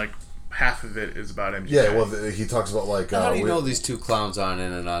verse, and like half of it is about MGK. Yeah, well, he talks about like... How do you know these 2 clowns aren't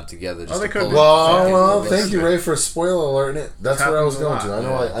in and out together? They could. Well, thank you, Ray, for a spoiler alert. That's where I was going to.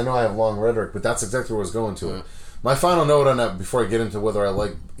 I know I have long rhetoric, but that's exactly where I was going to. Yeah. My final note on that, before I get into whether I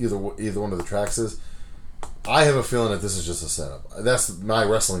like either one of the tracks, is I have a feeling that this is just a setup. That's my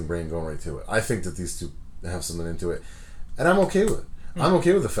wrestling brain going right to it. I think that these 2 have something into it, and I'm okay with it. I'm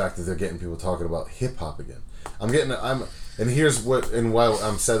okay with the fact that they're getting people talking about hip hop again. And here's why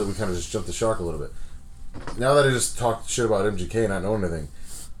I'm sad that we kind of just jumped the shark a little bit. Now that I just talked shit about MGK and not knowing anything,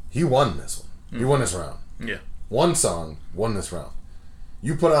 he won this one. He won this round. Yeah. One song won this round.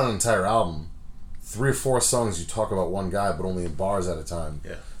 You put out an entire album, 3 or 4 songs you talk about one guy, but only in bars at a time.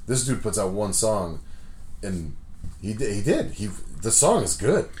 Yeah. This dude puts out one song, and he did. The song is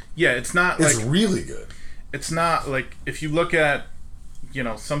good. Yeah, it's really good. It's not like, if you look at,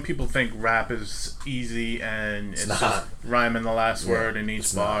 some people think rap is easy and it's just rhyming the last word in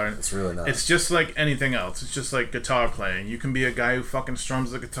each bar. It's really not. It's just like anything else. It's just like guitar playing. You can be a guy who fucking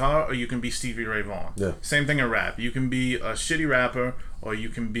strums the guitar, or you can be Stevie Ray Vaughan. Yeah. Same thing in rap. You can be a shitty rapper, or you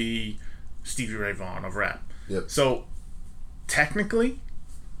can be Stevie Ray Vaughan of rap. Yep. So, technically,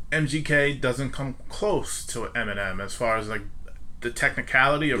 MGK doesn't come close to Eminem as far as like the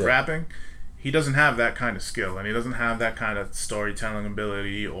technicality of rapping. He doesn't have that kind of skill, and he doesn't have that kind of storytelling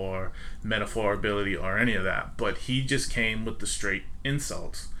ability or metaphor ability or any of that. But he just came with the straight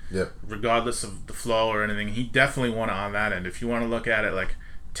insults. Yep. Regardless of the flow or anything, he definitely won it on that end. If you want to look at it like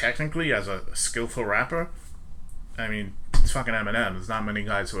technically as a skillful rapper, I mean, it's fucking Eminem. There's not many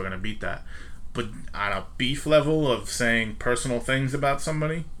guys who are going to beat that. But on a beef level of saying personal things about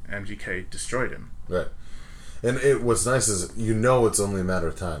somebody, MGK destroyed him. Right. And what's nice is it's only a matter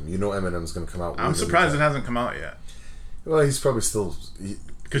of time. Eminem's going to come out. I'm surprised it hasn't come out yet. Well, he's probably still...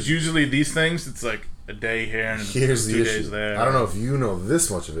 Because usually these things, it's like a day here and here's 2 the days issue. there. I don't know if you know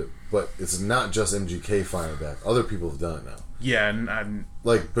this much of it, but it's not just MGK firing back. Other people have done it now. Yeah, and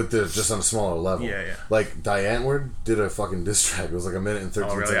but they're just on a smaller level. Yeah. Like, Diantward did a fucking diss track. It was like a minute and 13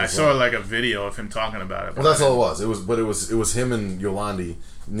 really? seconds. I saw like a video of him talking about it. Well, that's all it was. It was him and Yolandi,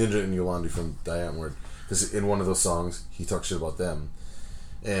 Ninja and Yolandi from Diantward. Because in one of those songs, he talks shit about them.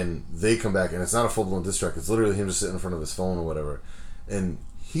 And they come back, and it's not a full-blown diss track. It's literally him just sitting in front of his phone or whatever. And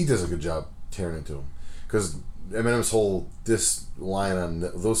he does a good job tearing into him. Because Eminem's whole diss line on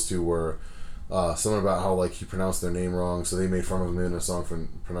those two were something about how like he pronounced their name wrong, so they made fun of him in a song for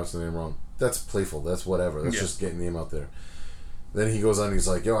pronouncing their name wrong. That's playful. That's whatever. That's just getting the name out there. Then he goes on, he's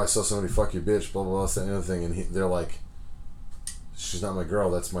like, yo, I saw somebody fuck your bitch, blah, blah, blah, that and other thing. And they're like, she's not my girl,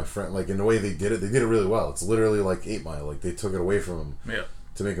 that's my friend. Like, in the way they did it really well. It's literally like 8 Mile. Like, they took it away from him. Yeah.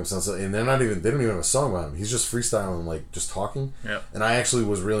 To make him sound so, and they don't even have a song about him. He's just freestyling, like, just talking. Yeah. And I actually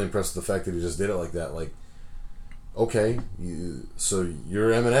was really impressed with the fact that he just did it like that. Like, okay, so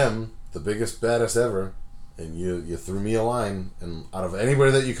you're Eminem, the biggest, baddest ever, and you threw me a line, and out of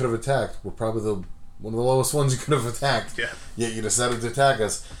anybody that you could have attacked, we're probably one of the lowest ones you could have attacked. Yeah. Yet you decided to attack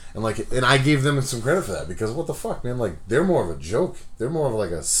us, and I gave them some credit for that, because what the fuck, man? Like, they're more of a joke. They're more of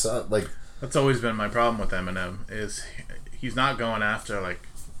like a That's always been my problem with Eminem, is he's not going after like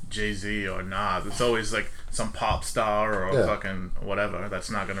Jay-Z or Nas. It's always like some pop star or fucking whatever that's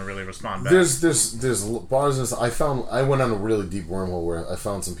not going to really respond back. There's bars and stuff. I went on a really deep wormhole where I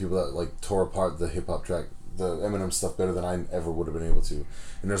found some people that like tore apart the hip hop track, the Eminem stuff, better than I ever would have been able to.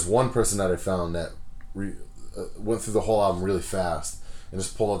 And there's one person that I found that went through the whole album really fast and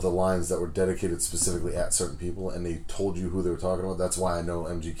just pulled out the lines that were dedicated specifically at certain people, and they told you who they were talking about. That's why I know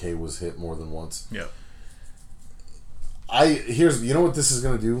MGK was hit more than once. Yeah. You know what this is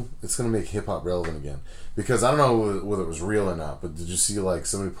gonna do? It's gonna make hip hop relevant again, because I don't know whether it was real or not, but did you see like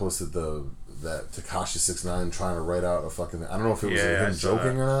somebody posted that Tekashi 6ix9ine trying to write out a fucking, I don't know if it was him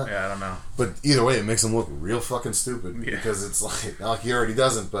joking or not. Yeah, I don't know. But either way, it makes him look real fucking stupid, because it's like, not like he already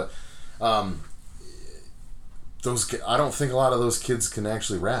doesn't, but I don't think a lot of those kids can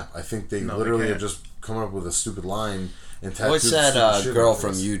actually rap. I think they literally are just coming up with a stupid line. What's that girl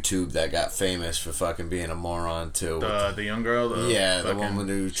from YouTube that got famous for fucking being a moron too? The young girl? The woman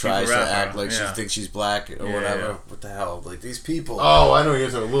who tries to act like she thinks she's black or whatever. Yeah. What the hell? Like, these people. Oh, I know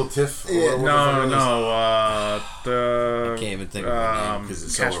you're talking Lil Tiff. Yeah. No. I can't even think of her name because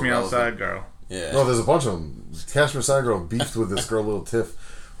it's so Catch Me Outside girl. Yeah. No, there's a bunch of them. Cash Me Outside girl beefed with this girl Lil Tiff,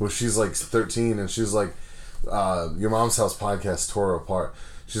 who she's like 13, and she's like, Your Mom's House podcast tore her apart.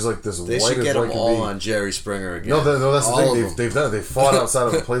 She's like this. They should get them all on Jerry Springer again. No, that's the thing. They've done it. They fought outside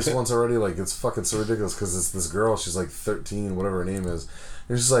of a place once already. Like, it's fucking so ridiculous, because it's this girl. She's like 13, whatever her name is,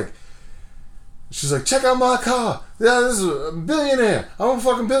 and she's like, check out my car. Yeah, this is a billionaire. I'm a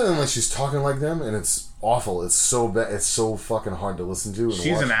fucking billionaire. And like, she's talking like them, and it's awful. It's so bad. It's so fucking hard to listen to. And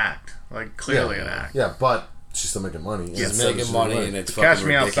she's watch. An act, like clearly an act. Yeah, but she's still making money. She's making money, and it's fucking Catch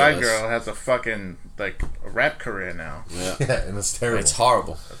Me ridiculous. Outside girl has a fucking like a rap career now. Yeah, and it's terrible. It's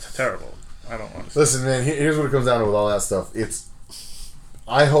horrible. It's terrible. I don't want to. Listen, man. Here's what it comes down to with all that stuff. Here's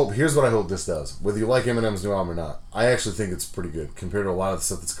what I hope this does. Whether you like Eminem's new album or not, I actually think it's pretty good compared to a lot of the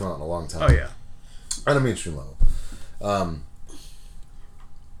stuff that's come out in a long time. Oh yeah. On a mainstream level.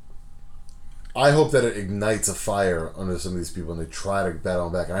 I hope that it ignites a fire under some of these people, and they try to battle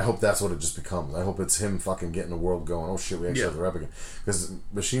him back. And I hope that's what it just becomes. I hope it's him fucking getting the world going. Oh shit, we actually have to rap again. Because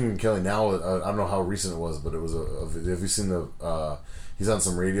Machine Gun Kelly now, I don't know how recent it was, but it was have you seen the? He's on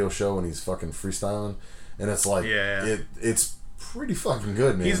some radio show and he's fucking freestyling, and it's like it's pretty fucking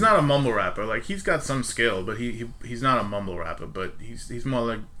good, man. He's not a mumble rapper. Like, he's got some skill, but he's not a mumble rapper. But he's more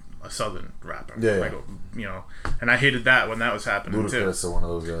like a southern rapper. Yeah, like, you know. And I hated that when that was happening too. Ludacris is one of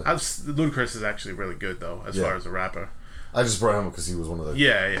those guys. Ludacris is actually really good though, as far as a rapper. I just brought him because he was one of the.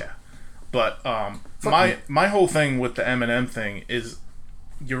 Yeah. But my whole thing with the Eminem thing is,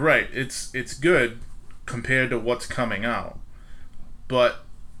 you're right. It's good compared to what's coming out, but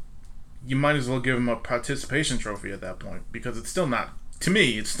you might as well give him a participation trophy at that point, because it's still not to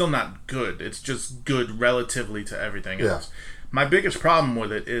me, it's still not good. It's just good relatively to everything Yeah. else. My biggest problem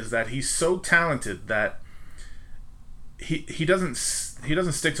with it is that he's so talented that he doesn't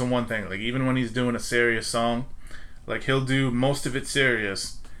stick to one thing. Like, even when he's doing a serious song, like, he'll do most of it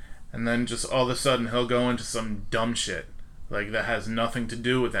serious, and then just all of a sudden he'll go into some dumb shit, like, that has nothing to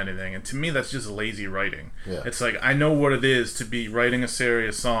do with anything. And to me, that's just lazy writing. Yeah. It's like, I know what it is to be writing a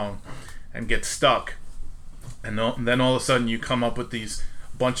serious song and get stuck, and then all of a sudden you come up with these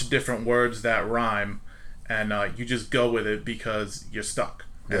bunch of different words that rhyme, and you just go with it because you're stuck.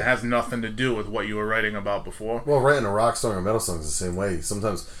 Yeah. It has nothing to do with what you were writing about before. Well, writing a rock song or metal song is the same way.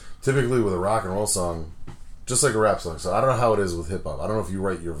 Sometimes, typically with a rock and roll song, just like a rap song. So I don't know how it is with hip hop. I don't know if you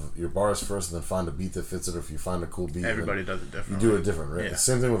write your bars first and then find a beat that fits it, or if you find a cool beat. Everybody does it You differently. do it different, right? Yeah.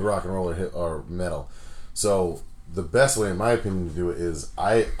 Same thing with rock and roll or metal. So the best way, in my opinion, to do it is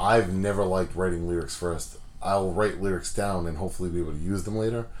I've never liked writing lyrics first. I'll write lyrics down and hopefully be able to use them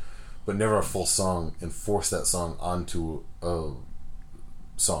later, but never a full song and force that song onto a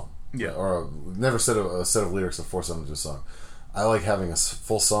song. Yeah. Or never set a set of lyrics and force them into a song. I like having a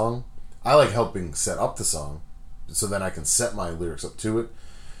full song. I like helping set up the song, so then I can set my lyrics up to it.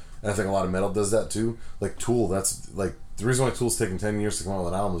 And I think a lot of metal does that too. Like Tool, that's like the reason why Tool's taken 10 years to come out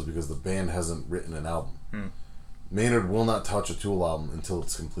with an album is because the band hasn't written an album. Maynard will not touch a Tool album until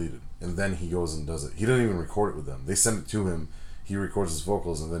it's completed, and then he goes and does it. He doesn't even record it with them. They send it to him, he records his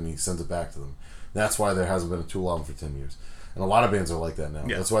vocals, and then he sends it back to them. That's why there hasn't been a Tool album for 10 years. And a lot of bands are like that now.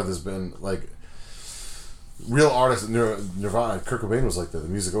 Yeah. That's why there's been, like, real artists, Nirvana, Kurt Cobain was like that. The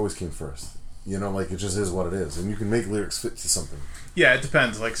music always came first. You know, like, it just is what it is. And you can make lyrics fit to something. Yeah, it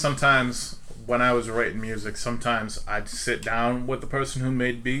depends. Like, sometimes when I was writing music, sometimes I'd sit down with the person who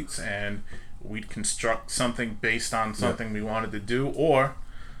made beats and we'd construct something based on something we wanted to do, or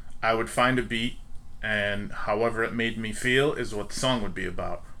I would find a beat and however it made me feel is what the song would be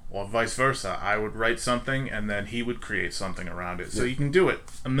about, or vice versa. I would write something and then he would create something around it. So you can do it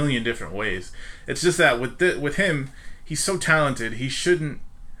a million different ways. It's just that with him, he's so talented, he shouldn't,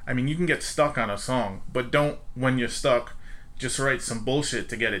 I mean, you can get stuck on a song, but don't, when you're stuck, just write some bullshit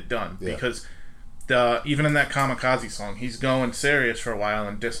to get it done. Yeah. Because even in that Kamikaze song, he's going serious for a while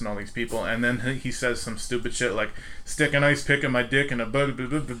and dissing all these people, and then he says some stupid shit like "stick an ice pick in my dick" and a blah, blah,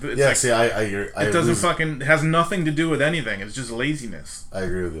 blah, blah, blah. It's Yeah, like, see, I agree. it doesn't fucking, it has nothing to do with anything. It's just laziness. I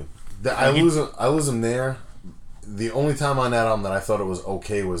agree with you. I lose him there. The only time on that album that I thought it was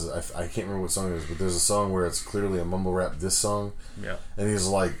okay was I can't remember what song it is, but there's a song where it's clearly a mumble rap diss song. Yeah. And he's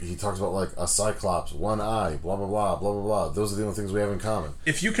like, he talks about like a cyclops, one eye, blah blah blah, blah blah blah. Those are the only things we have in common.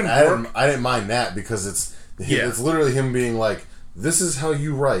 If you can I didn't mind that because it's literally him being like, this is how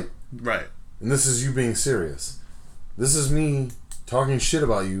you write, right, and this is you being serious. This is me talking shit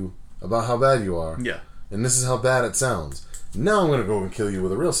about you, about how bad you are. Yeah. And this is how bad it sounds. Now I'm going to go and kill you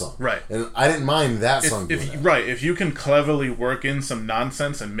with a real song. Right. And I didn't mind that song doing that. Right. If you can cleverly work in some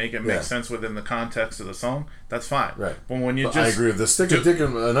nonsense and make it make sense within the context of the song, that's fine. Right. But when you I agree with this. Stick a dick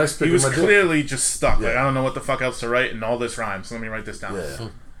in a nice pick he was in my dick. clearly just stuck. Like, Yeah. I don't know what the fuck else to write, and all this rhymes, so let me write this down. Yeah.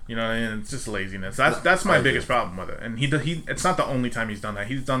 You know what I mean? It's just laziness. That's my biggest problem with it. And he it's not the only time he's done that.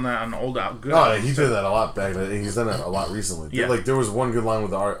 He's done that on old good. Oh, he did that a lot back then. He's done that a lot recently. Yeah. Like there was one good line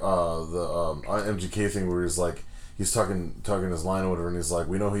with the MGK thing where he's like, he's talking his line or whatever, and he's like,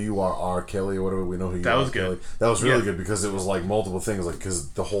 "We know who you are, R. Kelly," or whatever. We know who you are, That was good. Kelly. That was really Yeah. good because it was like multiple things, like because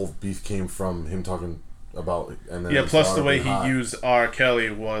the whole beef came from him talking about, and then Yeah. his Plus, daughter the way being he hot. used R.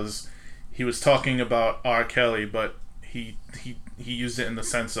 Kelly was he was talking about R. Kelly, but he used it in the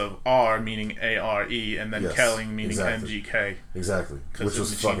sense of R meaning ARE, and then Yes, Kelly meaning exactly. MGK. Exactly, 'Cause which of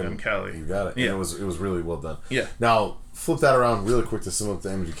was Machine fucking Gun Kelly. You got it. Yeah. And it was really well done. Yeah. Now flip that around really quick to sum up the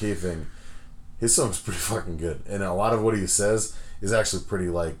MGK thing. His song's pretty fucking good, and a lot of what he says is actually pretty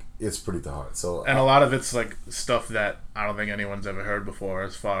it's pretty to heart. So And a lot of it's like stuff that I don't think anyone's ever heard before.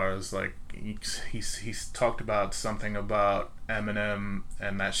 As far as like he's talked about something about Eminem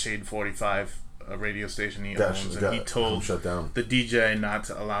and that Shade 45 radio station he owns, and he told shut down. the DJ not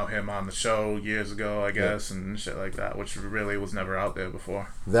to allow him on the show years ago, I guess, and shit like that, which really was never out there before.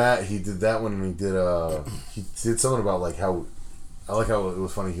 That he did that one, and he did something about like how. I like how it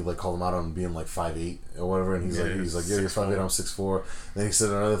was funny. He like called him out on being like 5'8" or whatever, and he's like, yeah, you're 5'8", I'm 6'4". Then he said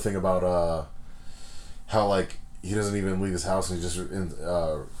another thing about how like he doesn't even leave his house and he just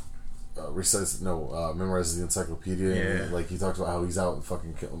memorizes the encyclopedia. Yeah. And, like he talks about how he's out and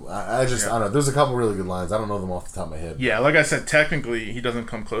fucking. I don't know. There's a couple really good lines. I don't know them off the top of my head. Yeah, like I said, technically he doesn't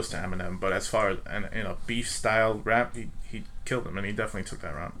come close to Eminem, but as far as in a beef style rap, he killed him, and he definitely took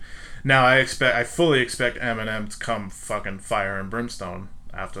that round. Now I fully expect Eminem to come fucking fire and brimstone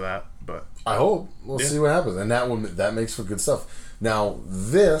after that. But I hope we'll see what happens, and that makes for good stuff. Now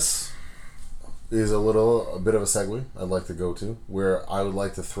this is a bit of a segue I'd like to go to, where I would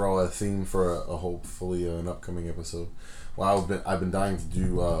like to throw a theme for a hopefully an upcoming episode. Well, I've been dying to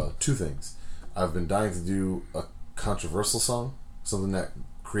do two things. I've been dying to do a controversial song, something that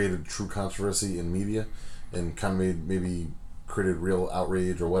created true controversy in media, and kind of maybe created real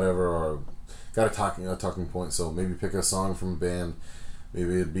outrage or whatever, or got a talking point. So maybe pick a song from a band.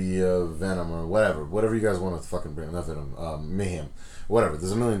 Maybe it'd be Venom or whatever you guys want to fucking bring. Not Venom, Mayhem, whatever.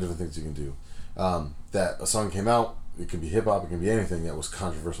 There's a million different things you can do. That a song came out, it can be hip hop, it can be anything that was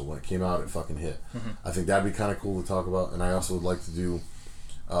controversial. When it came out, it fucking hit. Mm-hmm. I think that'd be kind of cool to talk about. And I also would like to do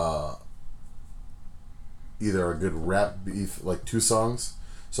either a good rap beef, like two songs.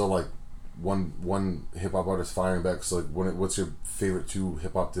 So like one hip hop artist firing back. So like, what's your favorite two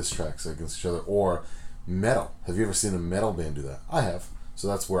hip hop diss tracks against each other? Or metal. Have you ever seen a metal band do that? I have. So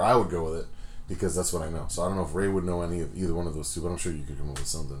that's where I would go with it, because that's what I know. So I don't know if Ray would know either one of those two, but I'm sure you could come up with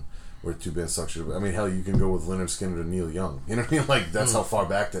something where two bands suck shit. I mean, hell, you can go with Leonard Skinner to Neil Young. You know what I mean? Like, that's how far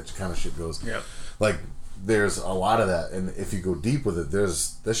back that kind of shit goes. Yeah. Like, there's a lot of that, and if you go deep with it,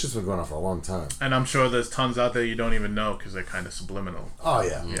 that shit's been going on for a long time. And I'm sure there's tons out there you don't even know because they're kind of subliminal. Oh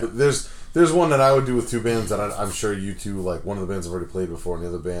yeah. But there's one that I would do with two bands that I'm sure you two, like, one of the bands I've already played before, and the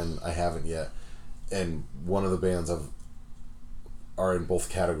other band I haven't yet, and one of the bands are in both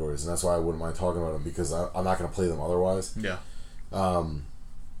categories, and that's why I wouldn't mind talking about them, because I'm not going to play them otherwise. Yeah.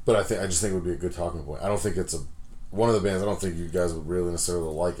 But I just think it would be a good talking point. I don't think it's one of the bands. I don't think you guys would really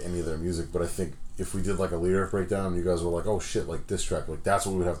necessarily like any of their music, but I think if we did like a lyric breakdown, and you guys were like, "Oh shit, like diss track," like that's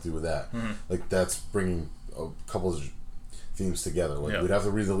what we would have to do with that. Mm-hmm. Like that's bringing a couple of themes together. Like we'd have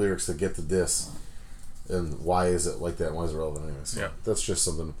to read the lyrics to get the diss, and why is it like that? Why is it relevant anyway? So that's just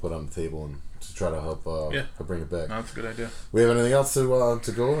something to put on the table and to try to help bring it back. No, that's a good idea. We have anything else to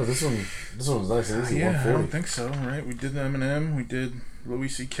go over? This one was nice and easy. Yeah, 140. I don't think so. Right? We did the Eminem. We did Louis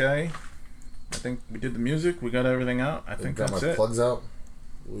C.K. I think we did the music. We got everything out. I think that's it. Got my plugs out.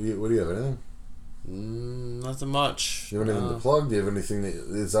 What do you have? Anything? Nothing much. Do you have anything to plug? Do you have anything that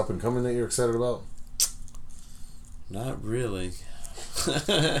is up and coming that you're excited about? Not really.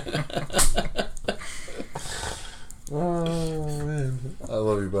 Oh man, I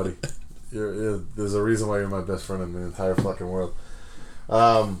love you, buddy. There's a reason why you're my best friend in the entire fucking world.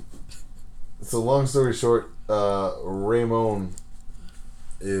 So long story short, Raymond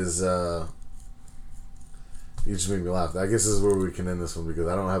is you just made me laugh. I guess this is where we can end this one, because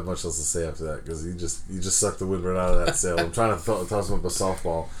I don't have much else to say after that, because you just sucked the wind right out of that sail. I'm trying to toss him up a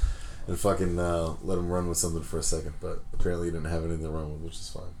softball and fucking let him run with something for a second, but apparently he didn't have anything to run with, which is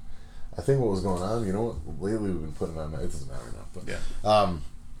fine. I think what was going on, you know what? Lately we've been putting on. It doesn't matter now. But yeah.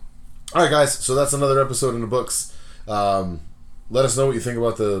 All right, guys. So that's another episode in the books. Let us know what you think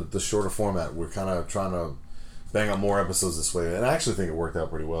about the shorter format. We're kind of trying to bang out more episodes this way, and I actually think it worked out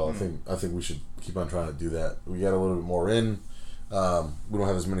pretty well. I think we should keep on trying to do that. We got a little bit more in. We don't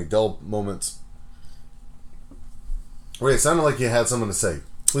have as many dull moments. Wait, it sounded like you had something to say.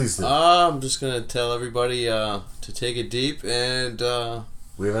 Please do. I'm just gonna tell everybody to take it deep, and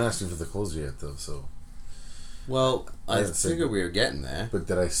we haven't asked you for the closer yet, though. So, well, I figured we were getting there. But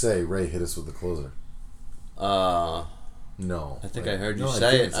did I say Ray hit us with the closer? No. I think I heard you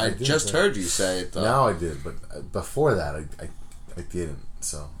say it. I just heard you say it, though. Now I did, but before that, I didn't.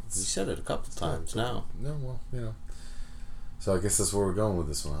 So you said it a couple times now. No, well, you know. So I guess that's where we're going with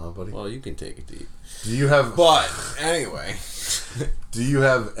this one, huh, buddy? Well, you can take it deep. Do you have? But anyway, do you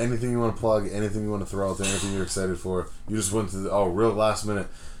have anything you want to plug? Anything you want to throw out there? Anything you're excited for? You just went to real last minute.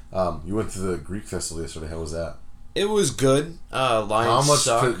 You went to the Greek festival yesterday. How was that? It was good. How much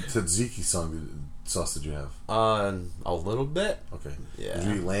tzatziki sauce did you have? A little bit. Okay. Yeah. Did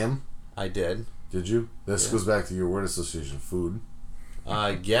you eat lamb? I did. Did you? This goes back to your word association, food.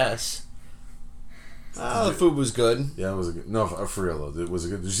 Yes. The food was good. Yeah, it was good. No, for real though. Was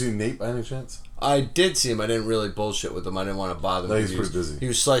it good? Did you see Nate by any chance? I did see him. I didn't really bullshit with him. I didn't want to bother him. No, he's pretty busy. He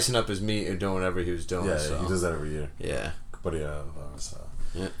was slicing up his meat and doing whatever he was doing. Yeah, so. he does that every year. Yeah. But yeah.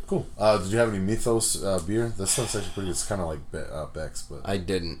 Cool. Did you have any Mythos beer? That stuff's actually pretty good. It's kind of like Beck's, but I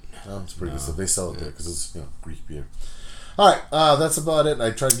didn't. It's pretty good stuff. They sell it there because it's Greek beer. All right, that's about it.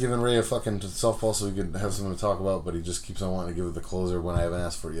 I tried giving Ray a fucking softball so we could have something to talk about, but he just keeps on wanting to give it the closer when I haven't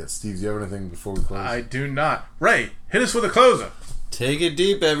asked for it yet. Steve, do you have anything before we close? I do not. Ray, hit us with a closer. Take it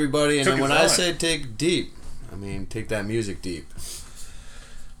deep, everybody. And when I say take deep, I mean take that music deep.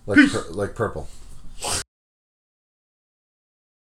 Like purple.